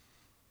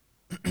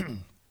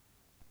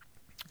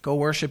 Go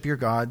worship your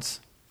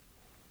gods.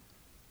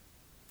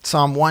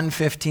 Psalm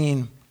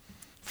 115,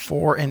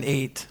 4 and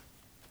 8.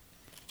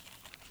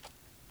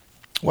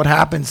 What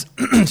happens,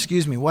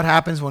 what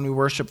happens when we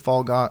worship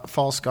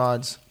false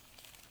gods?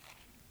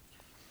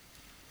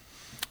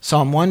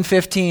 Psalm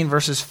 115,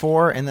 verses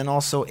 4 and then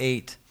also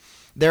 8.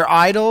 Their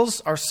idols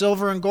are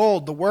silver and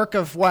gold, the work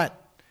of what?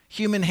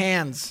 Human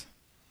hands.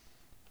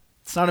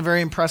 It's not a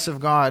very impressive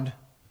God.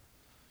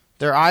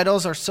 Their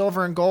idols are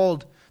silver and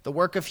gold, the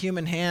work of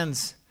human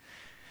hands.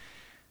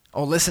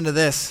 Oh, listen to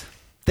this.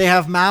 They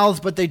have mouths,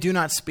 but they do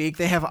not speak.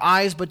 They have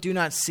eyes, but do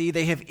not see.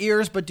 They have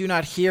ears, but do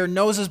not hear.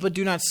 Noses, but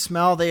do not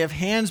smell. They have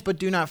hands, but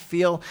do not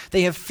feel.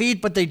 They have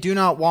feet, but they do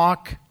not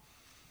walk.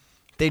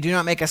 They do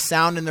not make a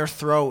sound in their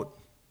throat.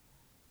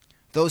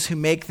 Those who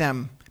make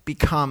them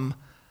become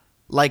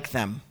like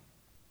them.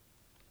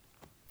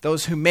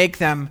 Those who make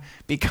them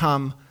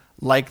become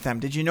like them.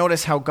 Did you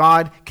notice how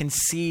God can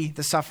see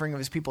the suffering of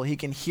his people? He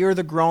can hear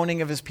the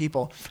groaning of his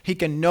people. He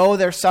can know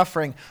their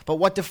suffering. But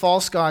what do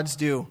false gods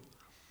do?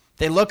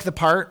 They look the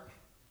part,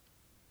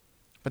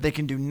 but they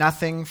can do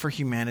nothing for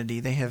humanity.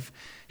 They have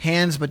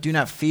hands but do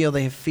not feel.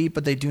 They have feet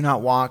but they do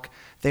not walk.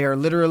 They are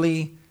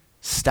literally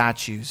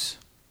statues.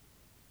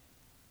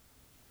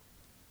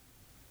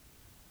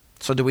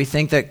 So do we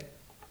think that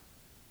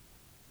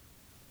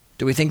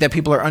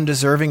people are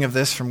undeserving of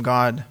this from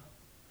God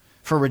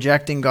for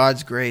rejecting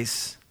God's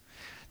grace?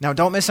 Now,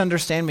 don't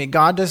misunderstand me.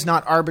 God does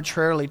not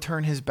arbitrarily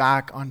turn his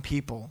back on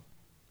people.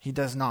 He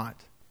does not.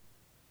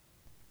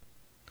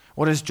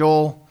 What does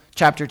Joel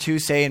chapter 2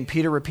 say? And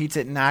Peter repeats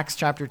it in Acts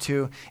chapter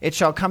 2. It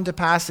shall come to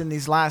pass in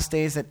these last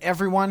days that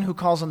everyone who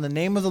calls on the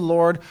name of the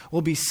Lord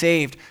will be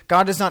saved.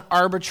 God does not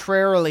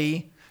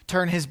arbitrarily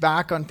turn his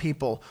back on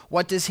people.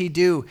 What does he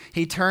do?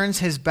 He turns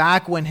his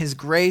back when his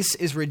grace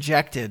is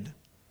rejected.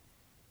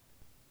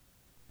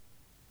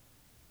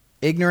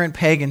 Ignorant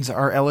pagans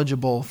are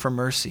eligible for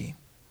mercy.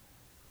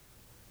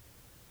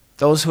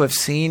 Those who have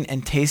seen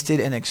and tasted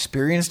and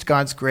experienced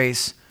God's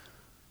grace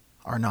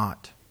are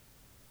not,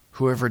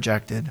 who have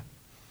rejected.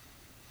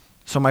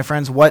 So my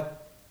friends,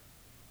 what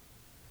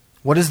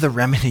is the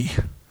remedy?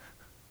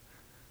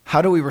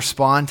 How do we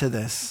respond to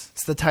this?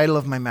 It's the title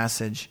of my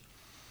message.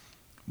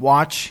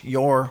 Watch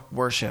your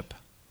worship.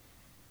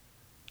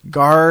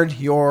 Guard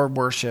your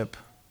worship.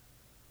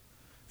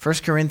 1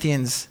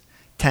 Corinthians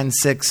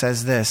 10:6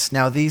 says this,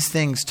 now these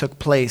things took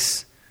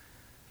place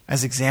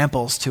as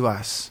examples to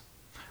us.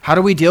 How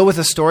do we deal with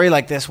a story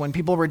like this when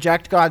people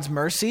reject God's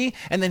mercy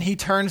and then he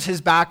turns his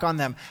back on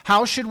them?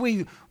 How should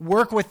we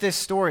work with this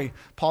story?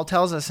 Paul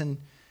tells us in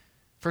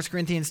 1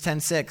 Corinthians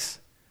 10:6,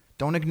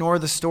 don't ignore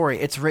the story.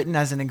 It's written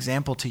as an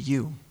example to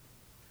you.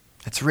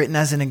 It's written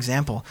as an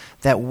example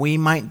that we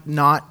might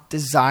not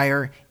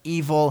desire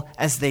evil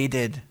as they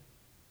did.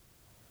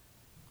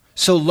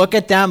 So look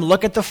at them,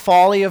 look at the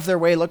folly of their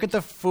way, look at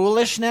the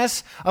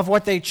foolishness of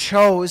what they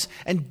chose,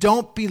 and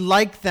don't be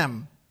like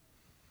them.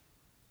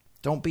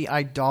 Don't be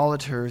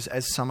idolaters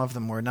as some of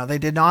them were. Now, they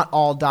did not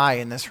all die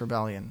in this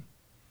rebellion.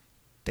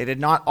 They did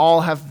not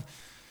all have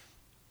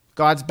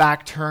God's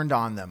back turned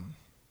on them.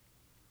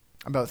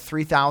 About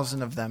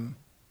 3,000 of them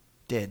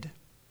did,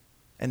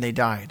 and they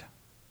died.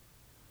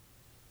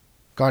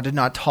 God did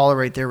not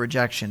tolerate their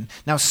rejection.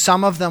 Now,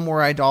 some of them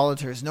were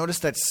idolaters. Notice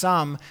that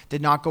some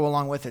did not go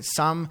along with it.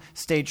 Some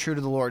stayed true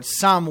to the Lord.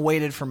 Some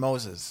waited for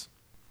Moses.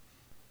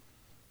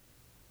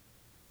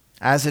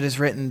 As it is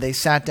written, they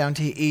sat down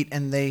to eat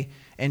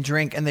and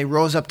drink, and they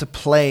rose up to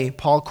play.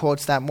 Paul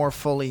quotes that more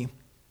fully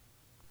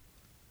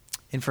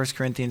in 1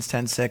 Corinthians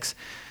 10:6.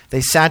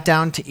 They sat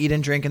down to eat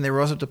and drink, and they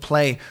rose up to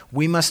play.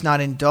 We must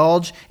not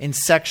indulge in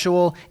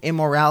sexual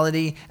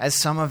immorality as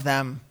some of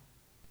them.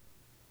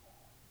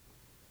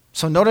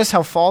 So notice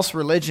how false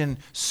religion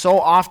so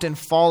often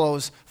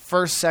follows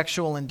first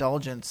sexual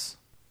indulgence.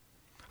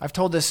 I've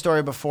told this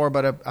story before,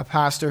 but a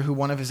pastor who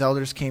one of his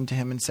elders came to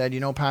him and said,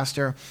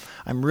 Pastor,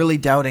 I'm really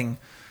doubting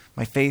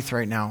my faith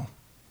right now.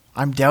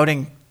 I'm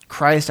doubting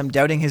Christ. I'm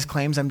doubting his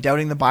claims. I'm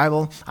doubting the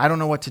Bible. I don't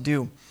know what to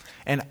do.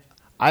 And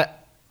I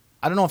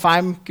don't know if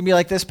I'm going to be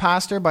like this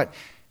pastor, but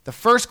the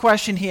first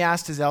question he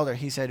asked his elder,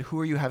 he said, who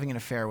are you having an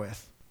affair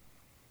with?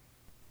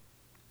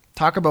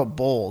 Talk about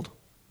bold.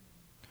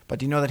 But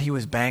do you know that he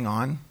was bang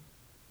on?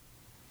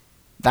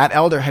 That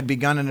elder had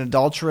begun an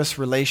adulterous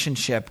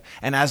relationship,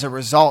 and as a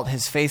result,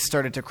 his faith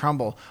started to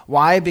crumble.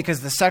 Why?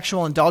 Because the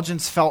sexual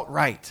indulgence felt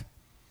right.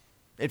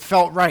 It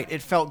felt right.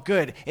 It felt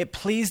good. It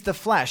pleased the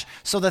flesh.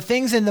 So the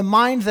things in the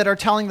mind that are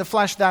telling the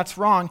flesh that's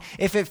wrong,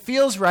 if it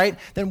feels right,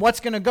 then what's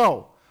going to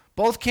go?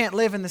 Both can't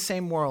live in the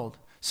same world.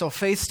 So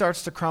faith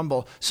starts to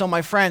crumble. So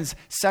my friends,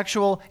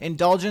 sexual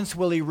indulgence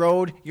will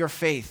erode your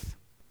faith.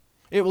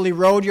 It will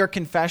erode your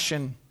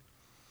confession.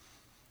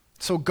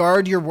 So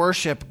guard your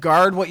worship,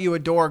 guard what you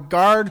adore,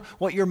 guard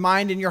what your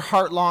mind and your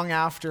heart long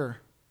after.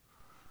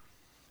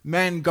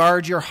 Men,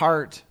 guard your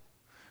heart,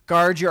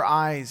 guard your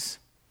eyes,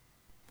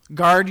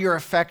 guard your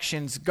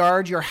affections,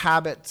 guard your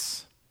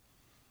habits.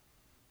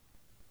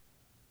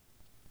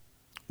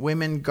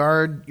 Women,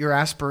 guard your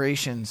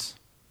aspirations,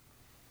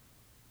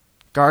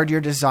 guard your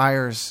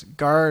desires,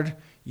 guard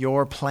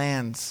your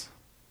plans,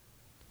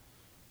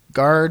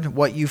 guard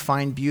what you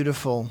find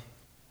beautiful.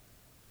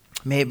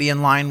 May it be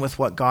in line with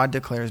what God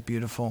declares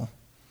beautiful.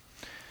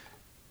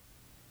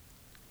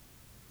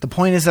 The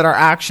point is that our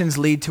actions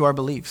lead to our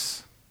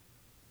beliefs.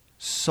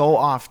 So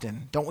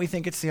often. Don't we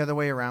think it's the other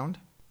way around?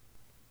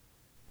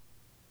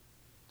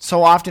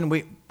 So often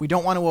we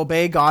don't want to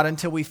obey God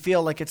until we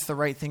feel like it's the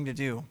right thing to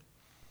do.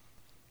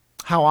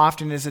 How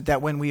often is it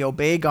that when we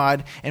obey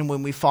God and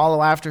when we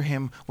follow after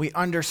him, we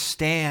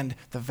understand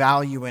the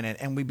value in it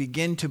and we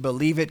begin to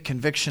believe it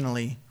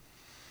convictionally?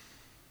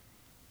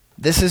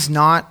 This is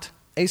not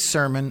a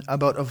sermon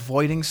about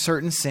avoiding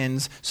certain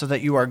sins so that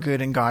you are good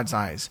in God's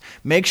eyes.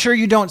 Make sure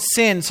you don't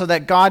sin so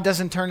that God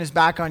doesn't turn his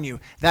back on you.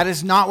 That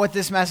is not what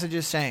this message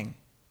is saying.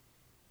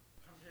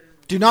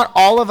 Do not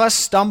all of us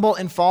stumble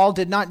and fall?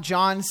 Did not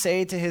John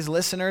say to his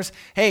listeners,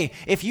 hey,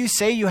 if you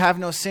say you have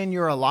no sin,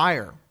 you're a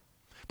liar.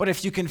 But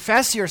if you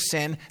confess your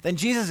sin, then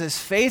Jesus is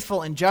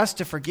faithful and just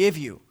to forgive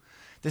you.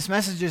 This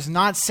message is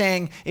not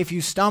saying if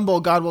you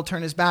stumble, God will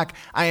turn his back.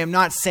 I am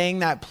not saying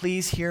that.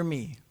 Please hear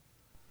me.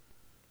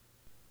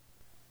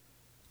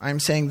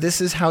 I'm saying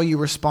this is how you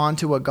respond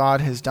to what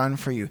God has done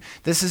for you.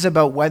 This is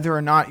about whether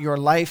or not your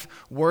life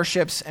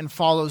worships and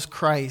follows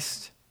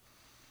Christ.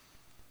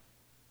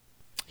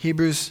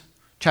 Hebrews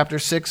chapter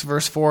 6,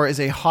 verse 4 is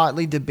a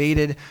hotly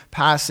debated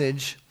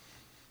passage.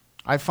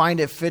 I find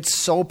it fits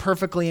so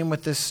perfectly in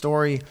with this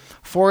story.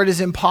 For it is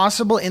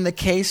impossible in the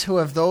case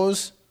of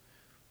those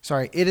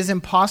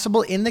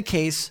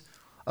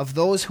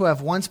who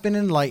have once been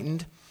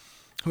enlightened,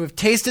 who have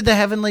tasted the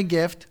heavenly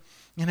gift,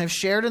 and have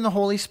shared in the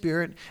Holy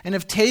Spirit, and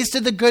have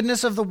tasted the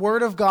goodness of the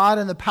Word of God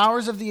and the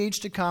powers of the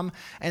age to come,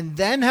 and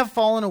then have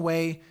fallen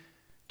away,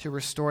 to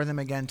restore them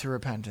again to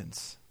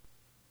repentance.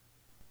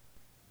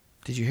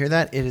 Did you hear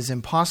that? It is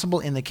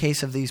impossible in the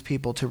case of these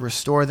people to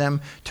restore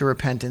them to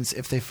repentance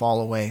if they fall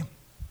away.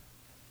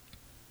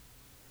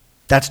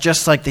 That's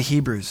just like the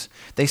Hebrews.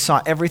 They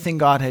saw everything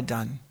God had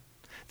done.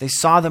 They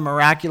saw the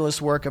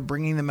miraculous work of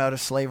bringing them out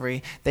of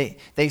slavery.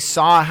 They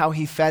saw how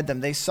he fed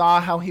them. They saw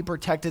how he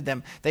protected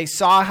them. They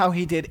saw how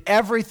he did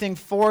everything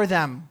for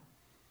them.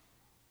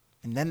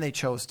 And then they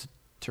chose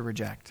to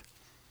reject.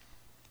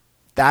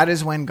 That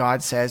is when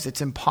God says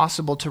it's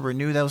impossible to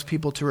renew those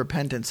people to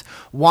repentance.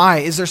 Why?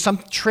 Is there some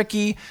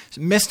tricky,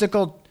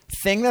 mystical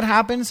thing that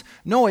happens?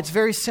 No, it's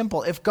very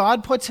simple. If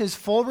God puts his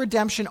full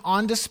redemption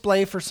on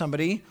display for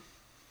somebody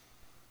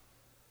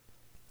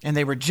and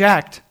they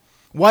reject,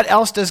 what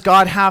else does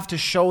God have to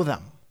show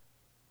them?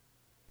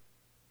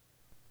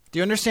 Do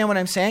you understand what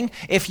I'm saying?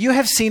 If you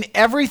have seen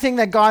everything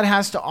that God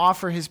has to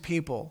offer his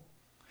people,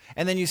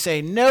 and then you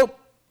say, nope,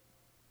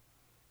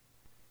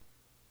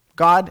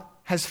 God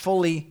has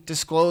fully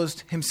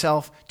disclosed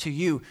himself to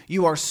you.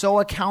 You are so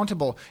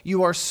accountable.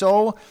 You are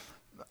so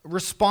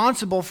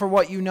responsible for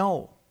what you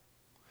know.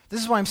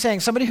 This is why I'm saying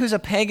somebody who's a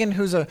pagan,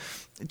 who's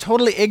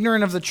totally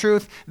ignorant of the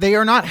truth, they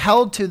are not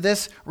held to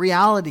this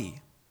reality.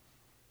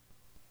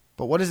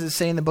 But what does it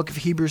say in the book of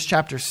Hebrews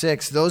chapter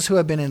 6? Those who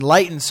have been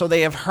enlightened, so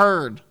they have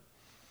heard.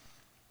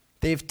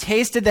 They've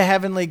tasted the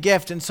heavenly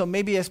gift, and so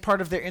maybe as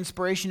part of their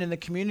inspiration in the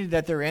community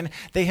that they're in,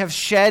 they have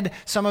shed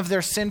some of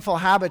their sinful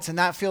habits, and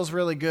that feels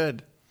really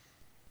good.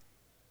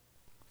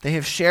 They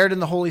have shared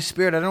in the Holy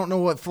Spirit. I don't know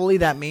what fully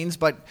that means,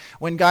 but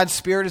when God's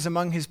Spirit is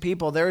among his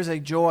people, there is a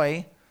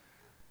joy.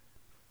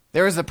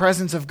 There is the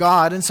presence of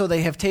God, and so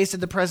they have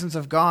tasted the presence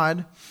of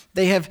God.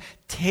 They have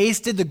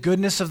tasted the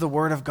goodness of the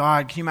Word of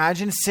God. Can you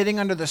imagine sitting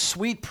under the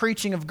sweet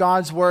preaching of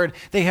God's Word?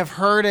 They have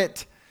heard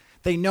it.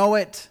 They know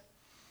it.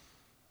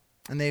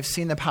 And they have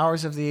seen the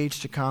powers of the age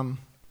to come.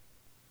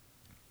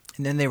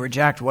 And then they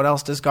reject. What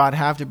else does God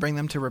have to bring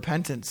them to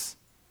repentance?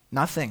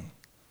 Nothing.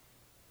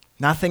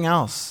 Nothing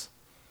else.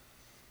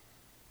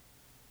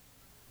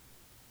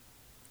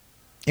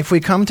 If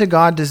we come to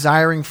God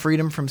desiring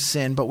freedom from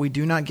sin, but we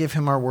do not give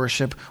him our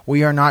worship,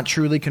 we are not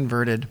truly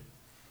converted.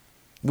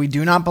 We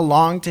do not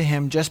belong to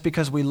him just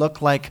because we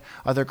look like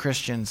other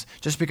Christians.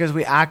 Just because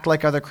we act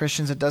like other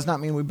Christians, it does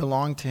not mean we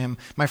belong to him.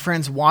 My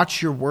friends,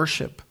 watch your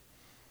worship.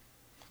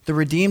 The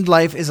redeemed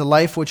life is a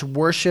life which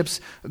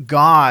worships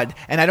God.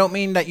 And I don't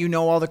mean that you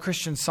know all the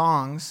Christian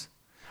songs.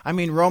 I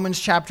mean Romans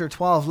chapter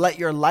 12, let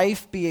your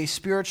life be a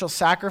spiritual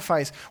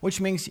sacrifice, which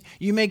means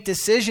you make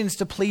decisions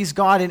to please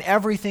God in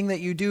everything that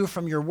you do,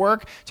 from your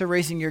work to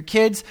raising your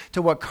kids,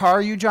 to what car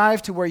you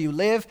drive, to where you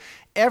live.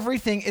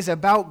 Everything is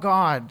about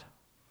God.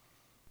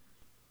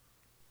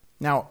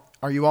 Now,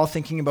 are you all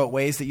thinking about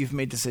ways that you've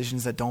made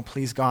decisions that don't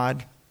please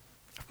God?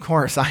 Of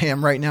course, I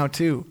am right now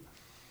too.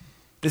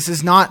 This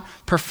is not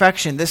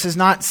perfection. This is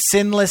not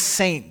sinless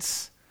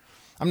saints.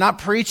 I'm not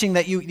preaching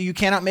that you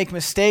cannot make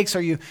mistakes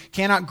or you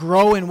cannot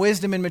grow in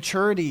wisdom and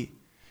maturity.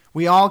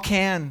 We all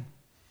can.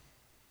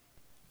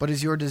 But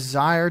is your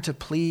desire to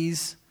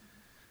please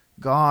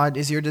God?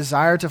 Is your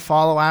desire to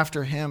follow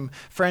after him?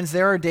 Friends,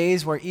 there are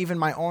days where even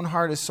my own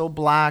heart is so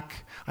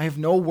black, I have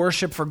no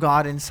worship for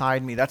God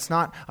inside me.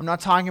 I'm not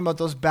talking about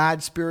those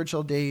bad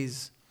spiritual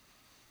days.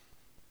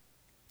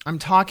 I'm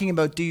talking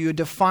about, do you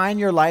define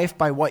your life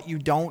by what you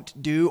don't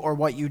do or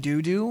what you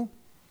do?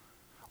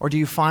 Or do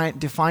you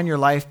define your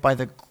life by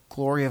the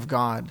glory of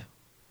God?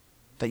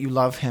 That you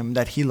love him,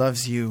 that he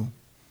loves you.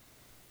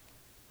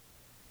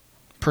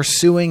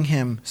 Pursuing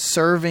him,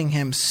 serving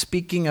him,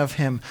 speaking of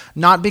him.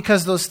 Not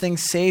because those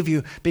things save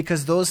you,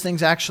 because those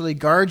things actually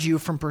guard you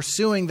from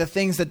pursuing the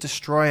things that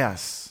destroy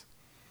us.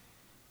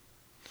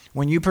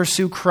 When you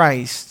pursue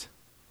Christ,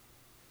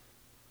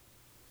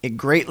 it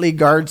greatly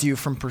guards you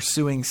from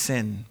pursuing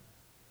sin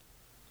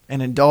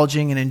and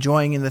indulging and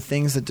enjoying in the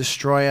things that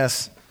destroy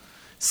us.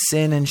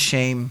 Sin and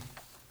shame.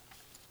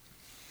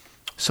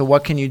 So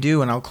what can you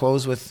do? And I'll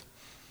close with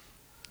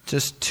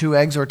just 2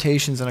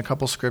 exhortations and a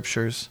couple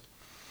scriptures.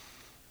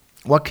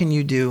 What can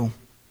you do?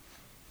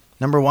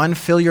 Number 1,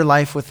 fill your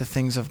life with the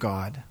things of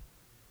God.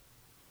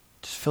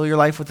 Just fill your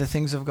life with the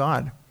things of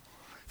God.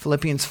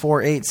 Philippians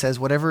 4:8 says,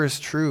 whatever is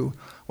true,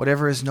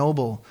 whatever is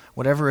noble,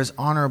 whatever is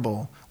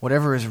honorable,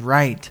 whatever is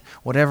right,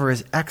 whatever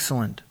is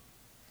excellent,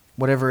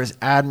 whatever is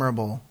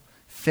admirable,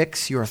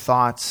 fix your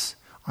thoughts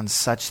on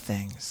such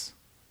things.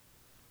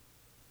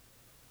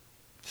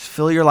 Just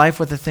fill your life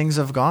with the things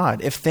of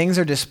God. If things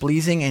are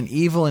displeasing and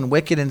evil and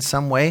wicked in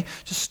some way,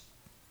 just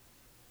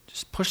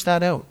push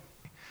that out.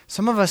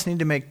 Some of us need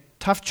to make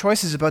tough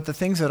choices about the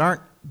things that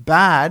aren't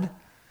bad,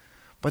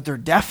 but they're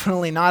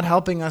definitely not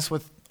helping us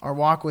with our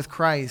walk with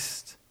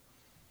Christ.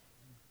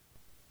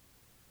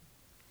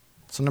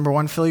 So number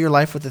 1, fill your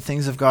life with the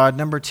things of God.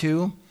 Number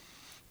 2,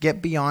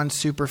 get beyond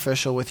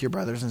superficial with your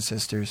brothers and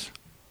sisters.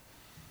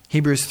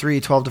 Hebrews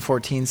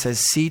 3:12-14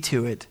 says, see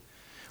to it,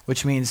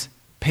 which means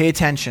pay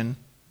attention,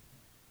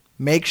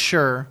 make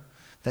sure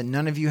that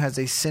none of you has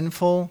a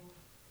sinful,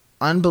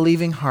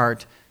 unbelieving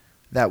heart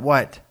that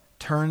what?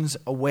 Turns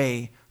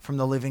away from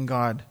the living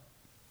God.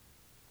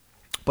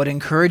 But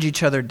encourage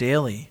each other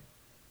daily,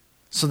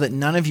 so that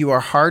none of you are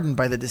hardened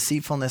by the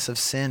deceitfulness of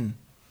sin.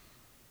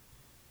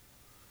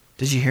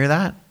 Did you hear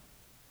that?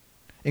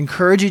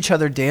 Encourage each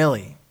other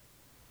daily,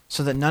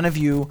 so that none of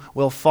you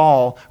will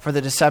fall for the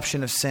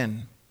deception of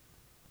sin.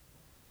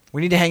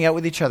 We need to hang out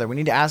with each other. We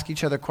need to ask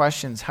each other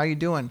questions. How are you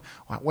doing?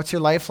 What's your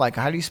life like?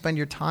 How do you spend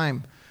your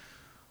time?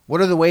 What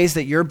are the ways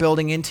that you're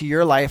building into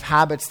your life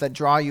habits that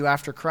draw you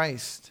after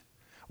Christ?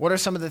 What are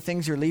some of the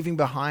things you're leaving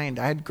behind?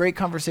 I had great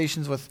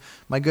conversations with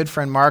my good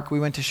friend Mark. We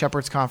went to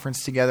Shepherd's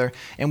Conference together,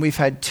 and we've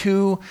had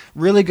 2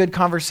 really good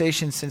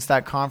conversations since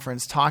that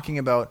conference talking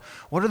about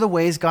what are the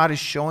ways God is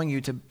showing you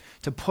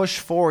to push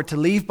forward, to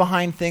leave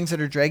behind things that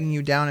are dragging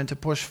you down and to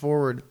push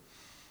forward.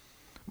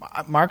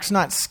 Mark's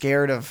not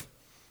scared of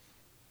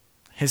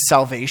his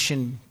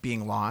salvation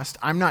being lost.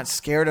 I'm not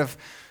scared of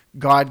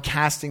God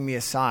casting me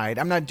aside.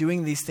 I'm not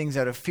doing these things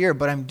out of fear,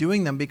 but I'm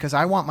doing them because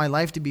I want my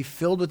life to be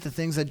filled with the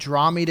things that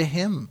draw me to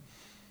Him.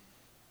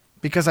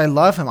 Because I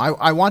love Him.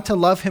 I want to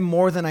love Him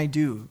more than I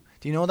do.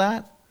 Do you know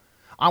that?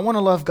 I want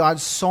to love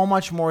God so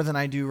much more than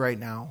I do right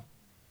now.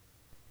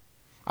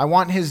 I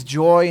want His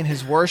joy and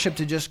His worship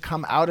to just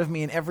come out of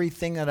me in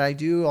everything that I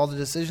do, all the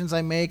decisions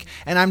I make,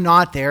 and I'm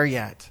not there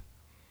yet.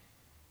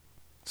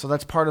 So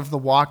that's part of the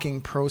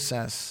walking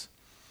process.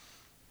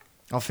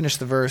 I'll finish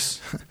the verse.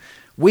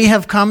 We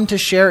have come to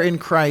share in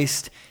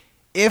Christ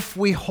if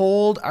we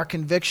hold our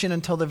conviction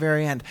until the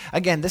very end.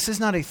 Again, this is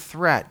not a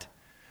threat.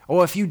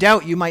 Oh, if you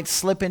doubt, you might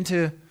slip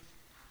into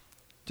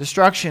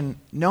destruction.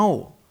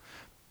 No.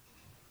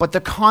 But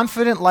the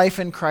confident life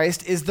in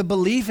Christ is the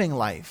believing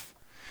life.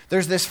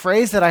 There's this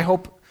phrase that I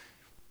hope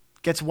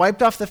gets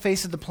wiped off the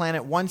face of the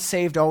planet, once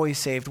saved, always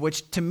saved,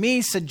 which to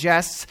me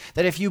suggests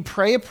that if you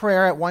pray a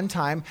prayer at one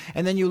time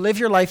and then you live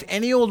your life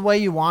any old way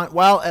you want,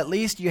 well, at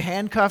least you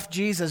handcuffed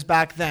Jesus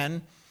back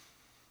then.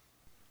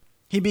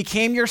 He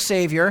became your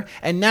Savior,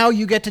 and now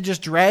you get to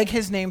just drag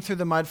His name through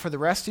the mud for the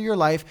rest of your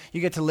life. You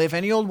get to live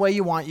any old way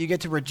you want. You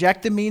get to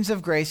reject the means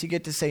of grace. You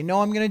get to say,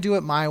 no, I'm going to do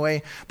it my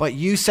way, but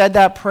you said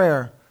that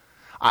prayer.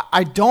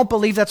 I don't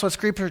believe that's what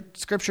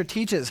Scripture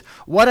teaches.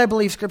 What I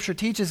believe Scripture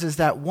teaches is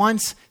that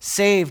once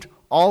saved,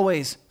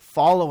 always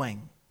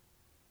following.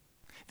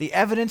 The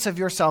evidence of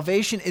your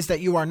salvation is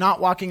that you are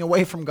not walking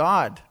away from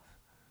God,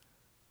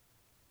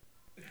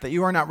 that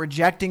you are not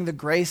rejecting the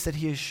grace that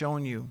He has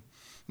shown you.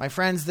 My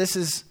friends, this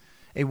is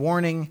a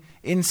warning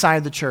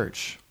inside the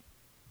church.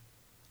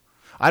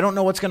 I don't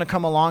know what's going to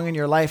come along in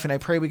your life, and I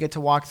pray we get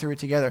to walk through it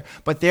together.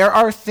 But there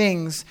are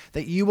things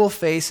that you will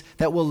face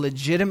that will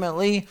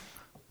legitimately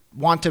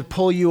want to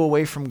pull you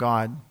away from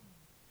God.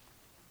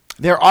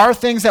 There are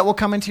things that will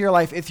come into your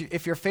life.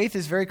 If your faith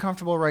is very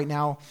comfortable right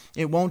now,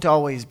 it won't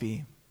always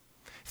be.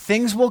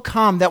 Things will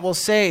come that will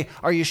say,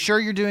 are you sure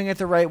you're doing it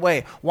the right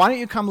way? Why don't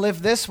you come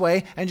live this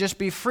way and just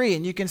be free?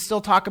 And you can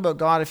still talk about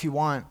God if you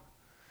want.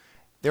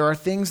 There are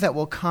things that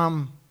will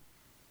come,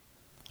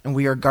 and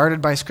we are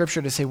guarded by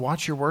Scripture to say,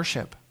 watch your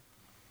worship.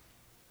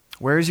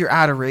 Where is your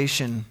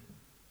adoration?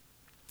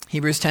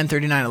 Hebrews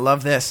 10:39, I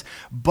love this.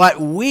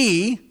 But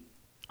we,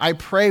 I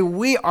pray,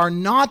 we are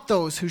not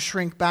those who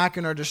shrink back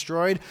and are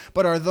destroyed,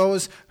 but are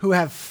those who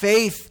have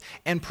faith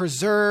and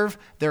preserve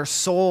their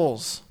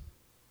souls.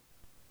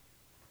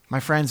 My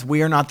friends,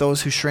 we are not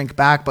those who shrink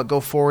back, but go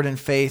forward in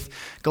faith.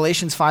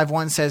 Galatians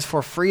 5:1 says,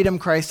 for freedom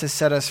Christ has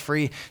set us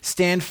free.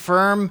 Stand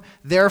firm,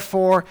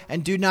 therefore,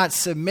 and do not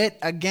submit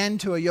again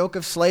to a yoke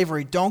of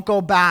slavery. Don't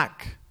go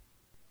back.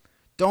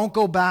 Don't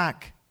go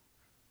back.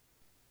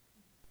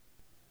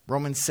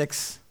 Romans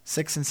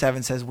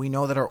 6:6-7 says, we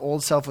know that our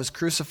old self was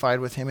crucified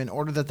with Him in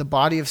order that the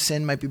body of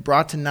sin might be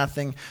brought to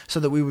nothing,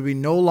 so that we would be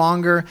no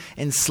longer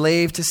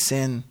enslaved to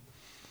sin.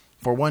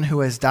 For one who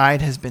has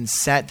died has been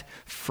set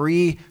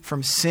free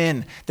from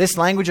sin. This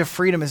language of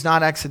freedom is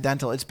not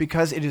accidental. It's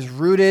because it is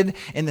rooted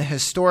in the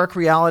historic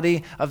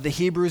reality of the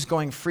Hebrews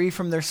going free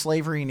from their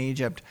slavery in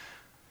Egypt.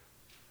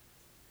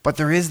 But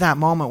there is that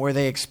moment where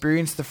they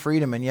experienced the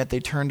freedom and yet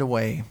they turned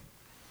away.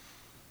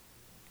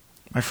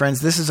 My friends,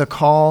 this is a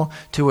call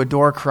to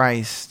adore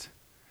Christ,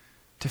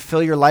 to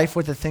fill your life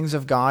with the things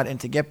of God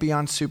and to get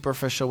beyond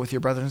superficial with your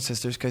brothers and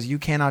sisters, because you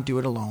cannot do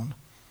it alone.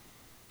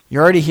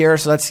 You're already here,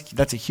 so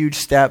that's a huge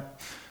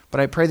step. But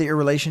I pray that your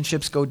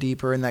relationships go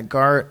deeper and that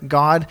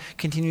God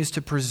continues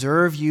to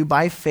preserve you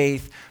by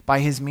faith, by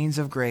his means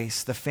of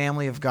grace, the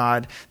family of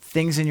God,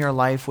 things in your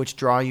life which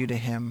draw you to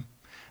him.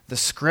 The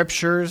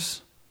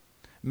scriptures,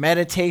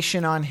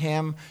 meditation on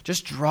him,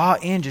 just draw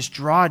in, just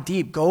draw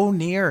deep, go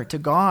near to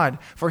God,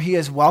 for he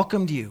has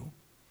welcomed you.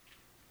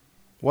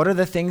 What are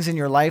the things in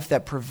your life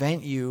that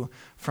prevent you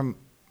from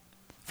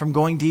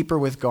going deeper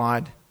with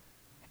God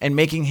and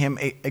making him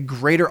a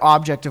greater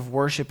object of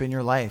worship in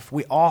your life?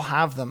 We all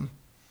have them.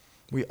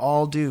 We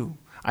all do.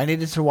 I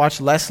needed to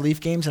watch less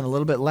Leaf games and a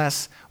little bit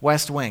less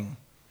West Wing.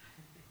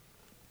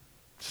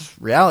 It's just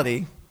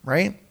reality,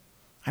 right?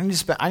 I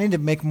need to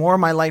make more of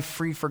my life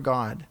free for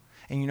God.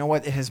 And you know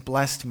what? It has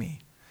blessed me.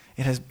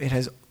 It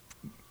has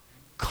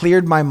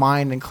cleared my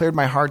mind and cleared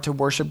my heart to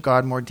worship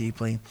God more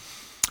deeply.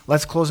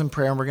 Let's close in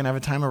prayer, and we're going to have a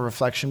time of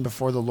reflection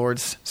before the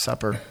Lord's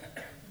Supper.